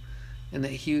him, and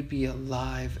that he would be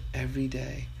alive every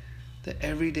day. That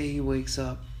every day he wakes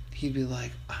up, he'd be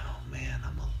like, oh man,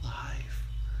 I'm alive.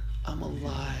 I'm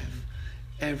alive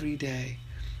every day.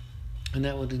 And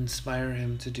that would inspire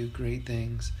him to do great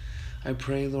things. I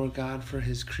pray, Lord God, for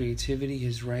his creativity,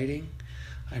 his writing.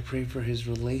 I pray for his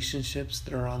relationships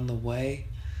that are on the way.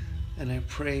 And I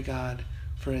pray, God,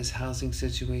 for his housing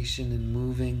situation and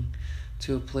moving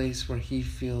to a place where he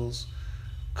feels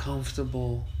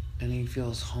comfortable and he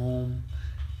feels home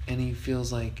and he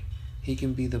feels like he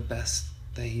can be the best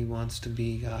that he wants to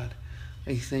be, God.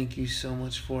 I thank you so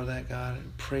much for that, God. I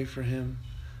pray for him,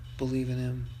 believe in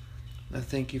him. I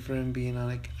thank you for him being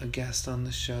on a guest on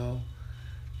the show,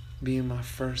 being my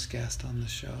first guest on the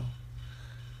show.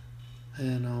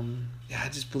 And I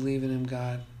just believe in him,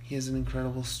 God. He has an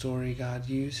incredible story, God.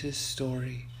 Use his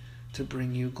story to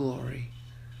bring you glory.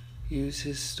 Use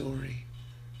his story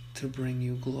to bring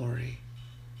you glory.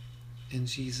 In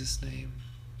Jesus' name,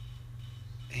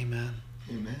 amen.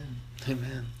 Amen.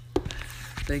 Amen.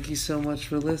 Thank you so much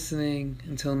for listening.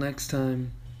 Until next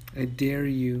time, I dare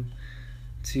you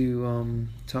to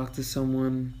talk to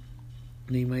someone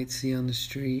that you might see on the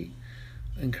street.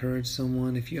 Encourage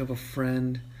someone. If you have a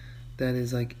friend that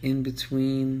is like in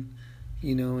between,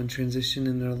 in transition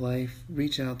in their life,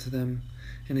 reach out to them.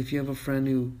 And if you have a friend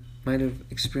who might have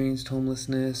experienced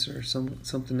homelessness or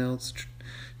something else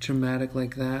traumatic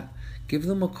like that, give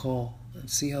them a call and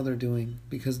see how they're doing,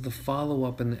 because the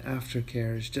follow-up and the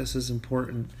aftercare is just as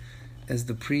important as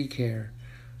the pre-care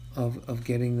of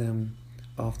getting them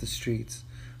off the streets.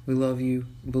 We love you,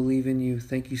 believe in you.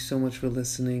 Thank you so much for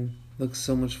listening. Look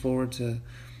so much forward to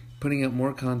putting out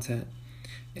more content,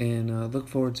 and look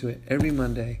forward to it every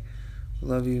Monday.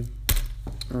 Love you.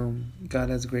 God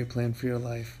has a great plan for your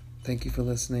life. Thank you for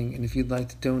listening. And if you'd like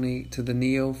to donate to the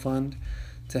Neo Fund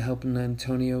to help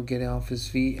Antonio get off his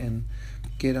feet and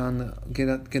get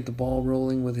the ball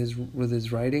rolling with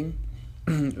his writing,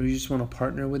 or you just want to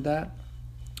partner with that,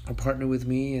 or partner with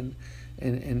me and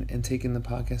taking the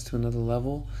podcast to another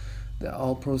level,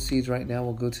 all proceeds right now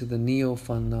will go to the Neo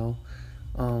Fund though.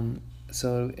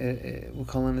 So we're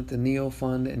calling it the Neo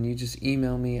Fund, and you just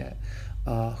email me at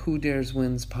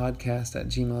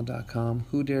whodareswinspodcast@gmail.com,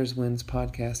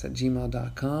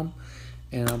 whodareswinspodcast@gmail.com,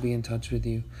 and I'll be in touch with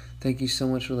you. Thank you so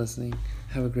much for listening.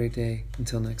 Have a great day.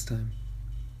 Until next time.